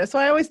experiment. That's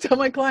why I always tell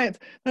my clients,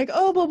 like,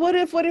 oh, but what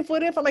if?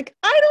 I'm like,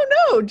 I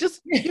don't know.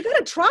 Just, you got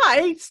to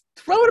try,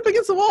 throw it up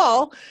against the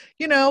wall.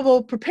 You know,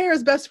 we'll prepare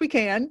as best we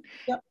can.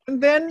 Yep.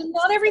 And then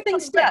not everything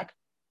sticks.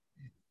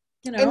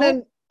 You know, and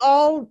then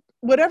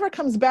whatever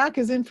comes back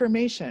is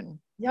information.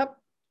 Yep.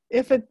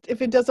 If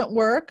it doesn't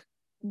work,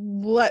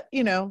 then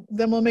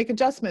we'll make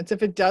adjustments.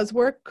 If it does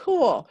work,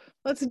 cool.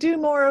 Let's do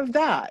more of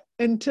that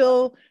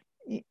until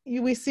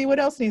we see what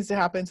else needs to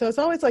happen. So it's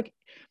always like,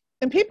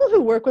 and people who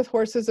work with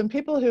horses and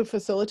people who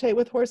facilitate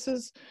with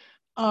horses,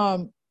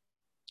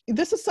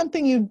 this is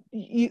something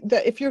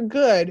that if you're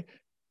good,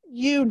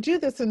 you do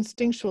this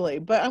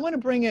instinctually, but I want to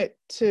bring it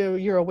to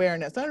your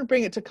awareness. I want to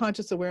bring it to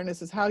conscious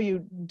awareness is how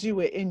you do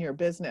it in your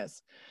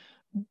business.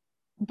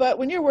 But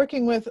when you're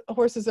working with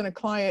horses and a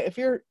client, if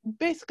you're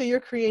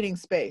creating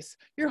space,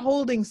 you're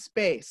holding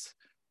space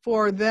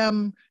for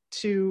them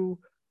to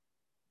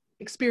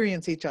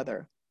experience each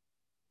other,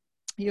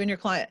 you and your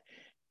client.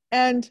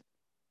 And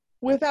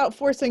without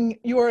forcing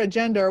your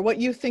agenda or what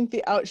you think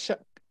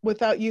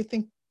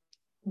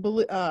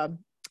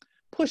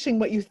pushing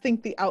what you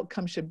think the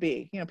outcome should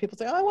be. People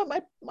say, oh, I want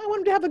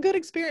them to have a good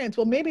experience.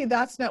 Well, maybe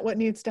that's not what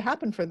needs to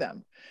happen for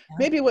them. Yeah.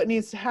 Maybe what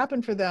needs to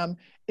happen for them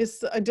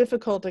is a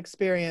difficult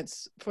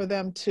experience for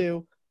them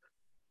to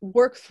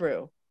work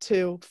through,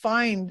 to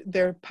find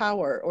their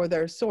power or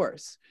their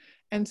source.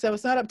 And so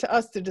it's not up to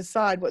us to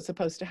decide what's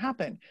supposed to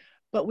happen,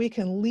 but we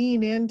can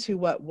lean into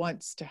what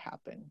wants to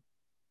happen.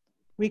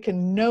 We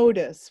can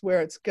notice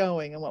where it's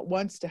going and what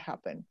wants to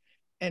happen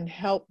and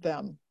help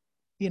them,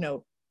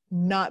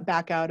 not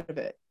back out of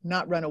it,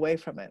 not run away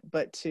from it,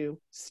 but to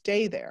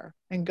stay there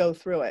and go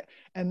through it.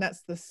 And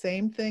that's the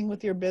same thing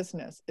with your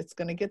business. It's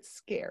going to get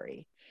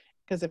scary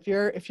because if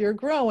you're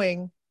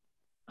growing,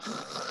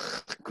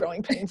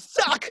 growing pains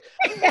suck.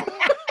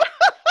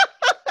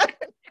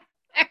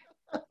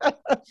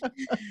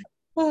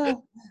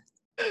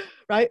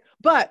 Right?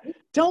 But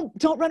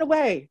don't run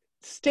away.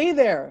 Stay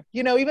there,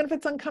 even if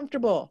it's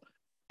uncomfortable,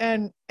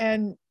 and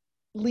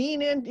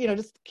lean in,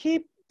 just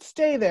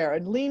stay there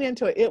and lean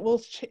into it. It will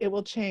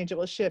change. It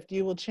will shift.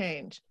 You will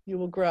change. You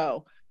will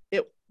grow.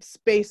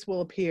 Space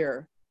will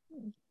appear.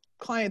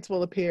 Clients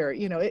will appear.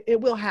 It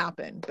will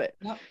happen. But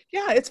yep.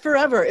 Yeah, it's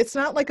forever. It's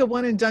not like a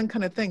one and done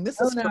kind of thing. This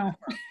is forever.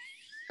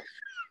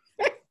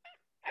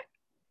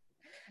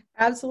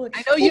 Absolutely.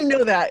 I know you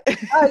know that.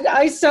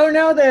 I so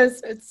know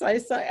this.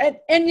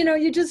 And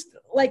you just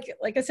like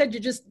I said,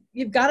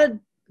 you've got to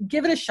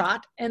give it a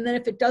shot. And then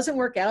if it doesn't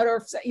work out,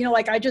 or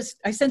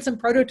I sent some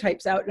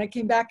prototypes out and I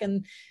came back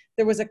and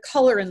there was a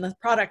color in the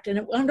product and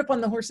it wound up on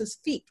the horse's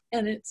feet.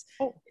 And it's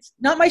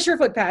not my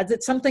Surefoot pads.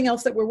 It's something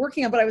else that we're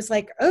working on. But I was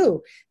like,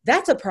 oh,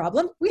 that's a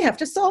problem. We have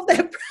to solve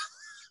that problem.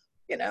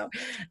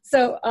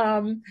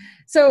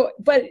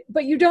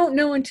 But you don't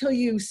know until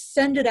you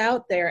send it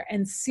out there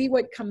and see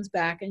what comes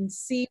back and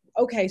see,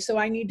 okay, so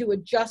I need to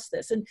adjust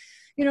this. And,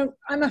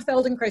 I'm a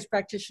Feldenkrais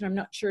practitioner. I'm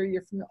not sure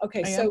you're familiar.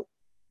 Okay. So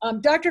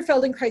Dr.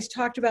 Feldenkrais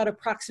talked about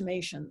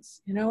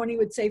approximations, and he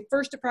would say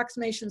first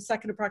approximation,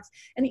 second approximation.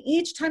 And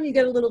each time you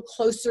get a little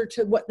closer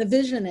to what the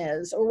vision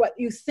is or what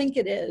you think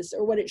it is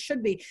or what it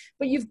should be,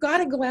 but you've got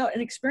to go out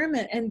and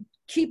experiment and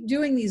keep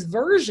doing these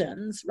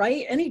versions,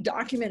 right? Any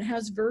document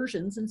has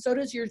versions, and so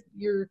does your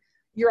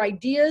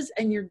ideas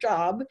and your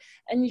job.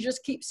 And you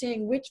just keep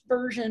seeing which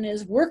version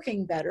is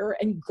working better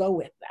and go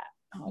with that.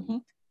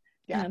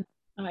 Yeah. And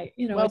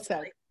well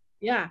said.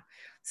 Yeah.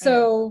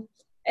 So,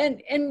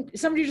 and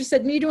somebody just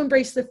said, need to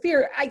embrace the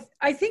fear.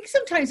 I think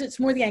sometimes it's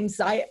more the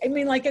anxiety. I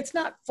mean, it's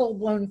not full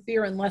blown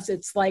fear unless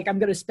it's like, I'm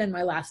going to spend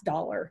my last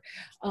dollar.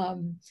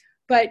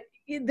 But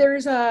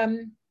there's,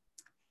 the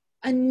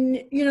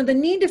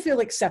need to feel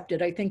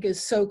accepted, I think,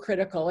 is so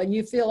critical. And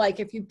you feel like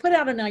if you put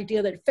out an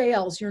idea that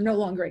fails, you're no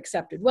longer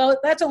accepted. Well,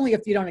 that's only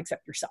if you don't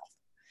accept yourself.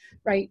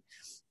 Right.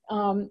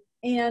 And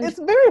it's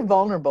very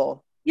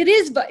vulnerable. It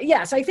is, but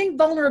yes, I think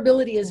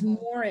vulnerability is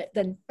more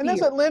than fear. And that's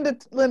what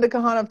Linda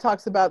Kahanov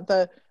talks about,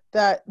 the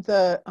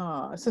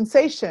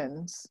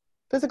sensations,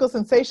 physical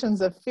sensations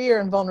of fear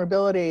and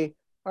vulnerability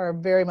are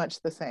very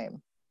much the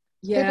same.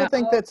 Yeah. People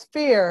think that's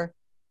fear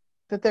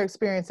that they're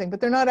experiencing, but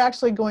they're not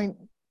actually going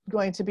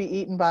to be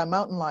eaten by a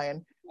mountain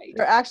lion. Right.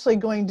 They're actually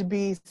going to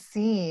be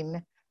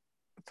seen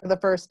for the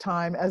first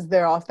time as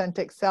their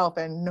authentic self,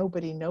 and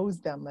nobody knows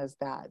them as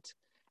that.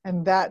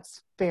 And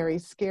that's very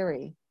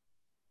scary.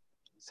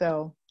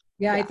 So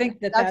yeah, I think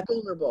that's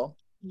vulnerable.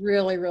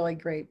 Really, really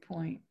great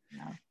point.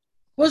 Yeah.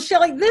 Well,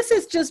 Shelley, this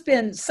has just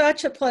been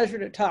such a pleasure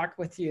to talk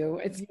with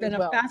you. It's been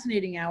a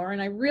fascinating hour,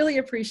 and I really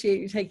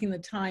appreciate you taking the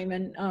time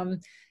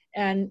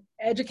and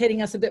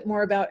educating us a bit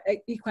more about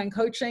equine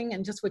coaching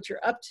and just what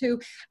you're up to.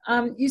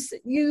 You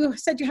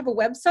said you have a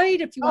website.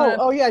 If you want.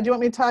 Oh yeah. Do you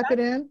want me to type it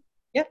in?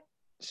 Yep.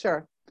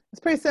 Sure. It's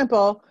pretty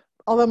simple.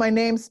 Although my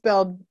name's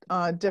spelled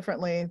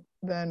differently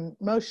than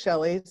most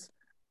Shelleys.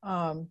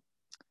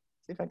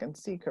 See if I can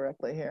see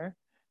correctly here.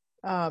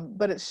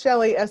 But it's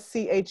Shelley,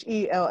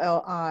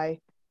 SCHELLI,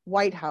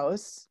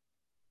 Whitehouse,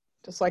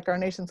 just like our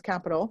nation's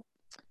capital,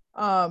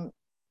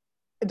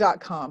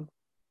 .com.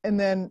 And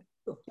then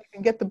you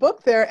can get the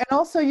book there. And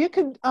also you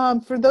could,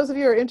 for those of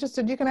you who are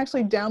interested, you can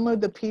actually download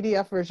the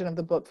PDF version of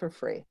the book for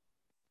free.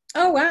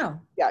 Oh, wow.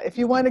 Yeah. If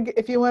you want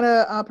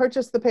to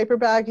purchase the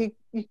paperback, you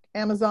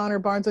Amazon or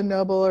Barnes and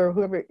Noble or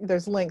whoever,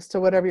 there's links to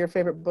whatever your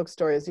favorite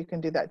bookstore is. You can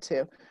do that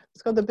too.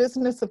 It's called The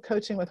Business of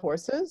Coaching with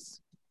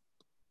Horses.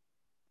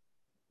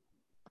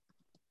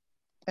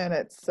 And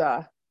it's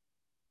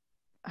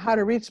how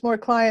to reach more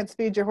clients,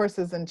 feed your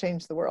horses, and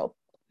change the world.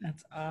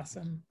 That's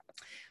awesome.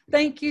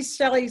 Thank you,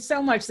 Shelley,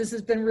 so much. This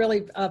has been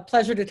really a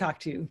pleasure to talk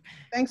to you.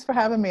 Thanks for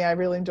having me. I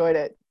really enjoyed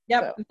it.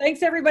 Yep. So.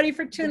 Thanks, everybody,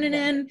 for tuning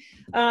in.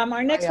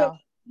 Our next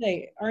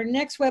Okay, our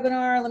next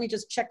webinar, let me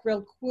just check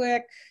real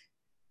quick.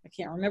 I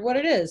can't remember what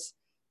it is.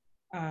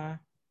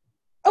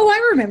 Oh,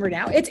 I remember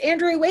now. It's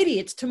Andrea Wadey.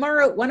 It's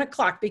tomorrow at 1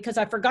 o'clock because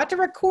I forgot to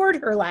record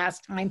her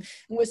last time.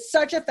 It was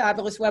such a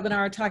fabulous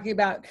webinar talking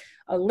about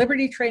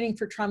Liberty training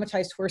for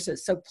traumatized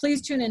horses. So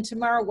please tune in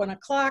tomorrow, 1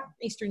 o'clock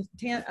Eastern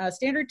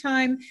Standard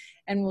Time,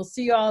 and we'll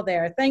see you all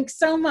there. Thanks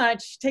so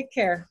much. Take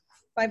care.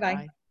 Bye-bye.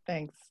 Bye.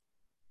 Thanks.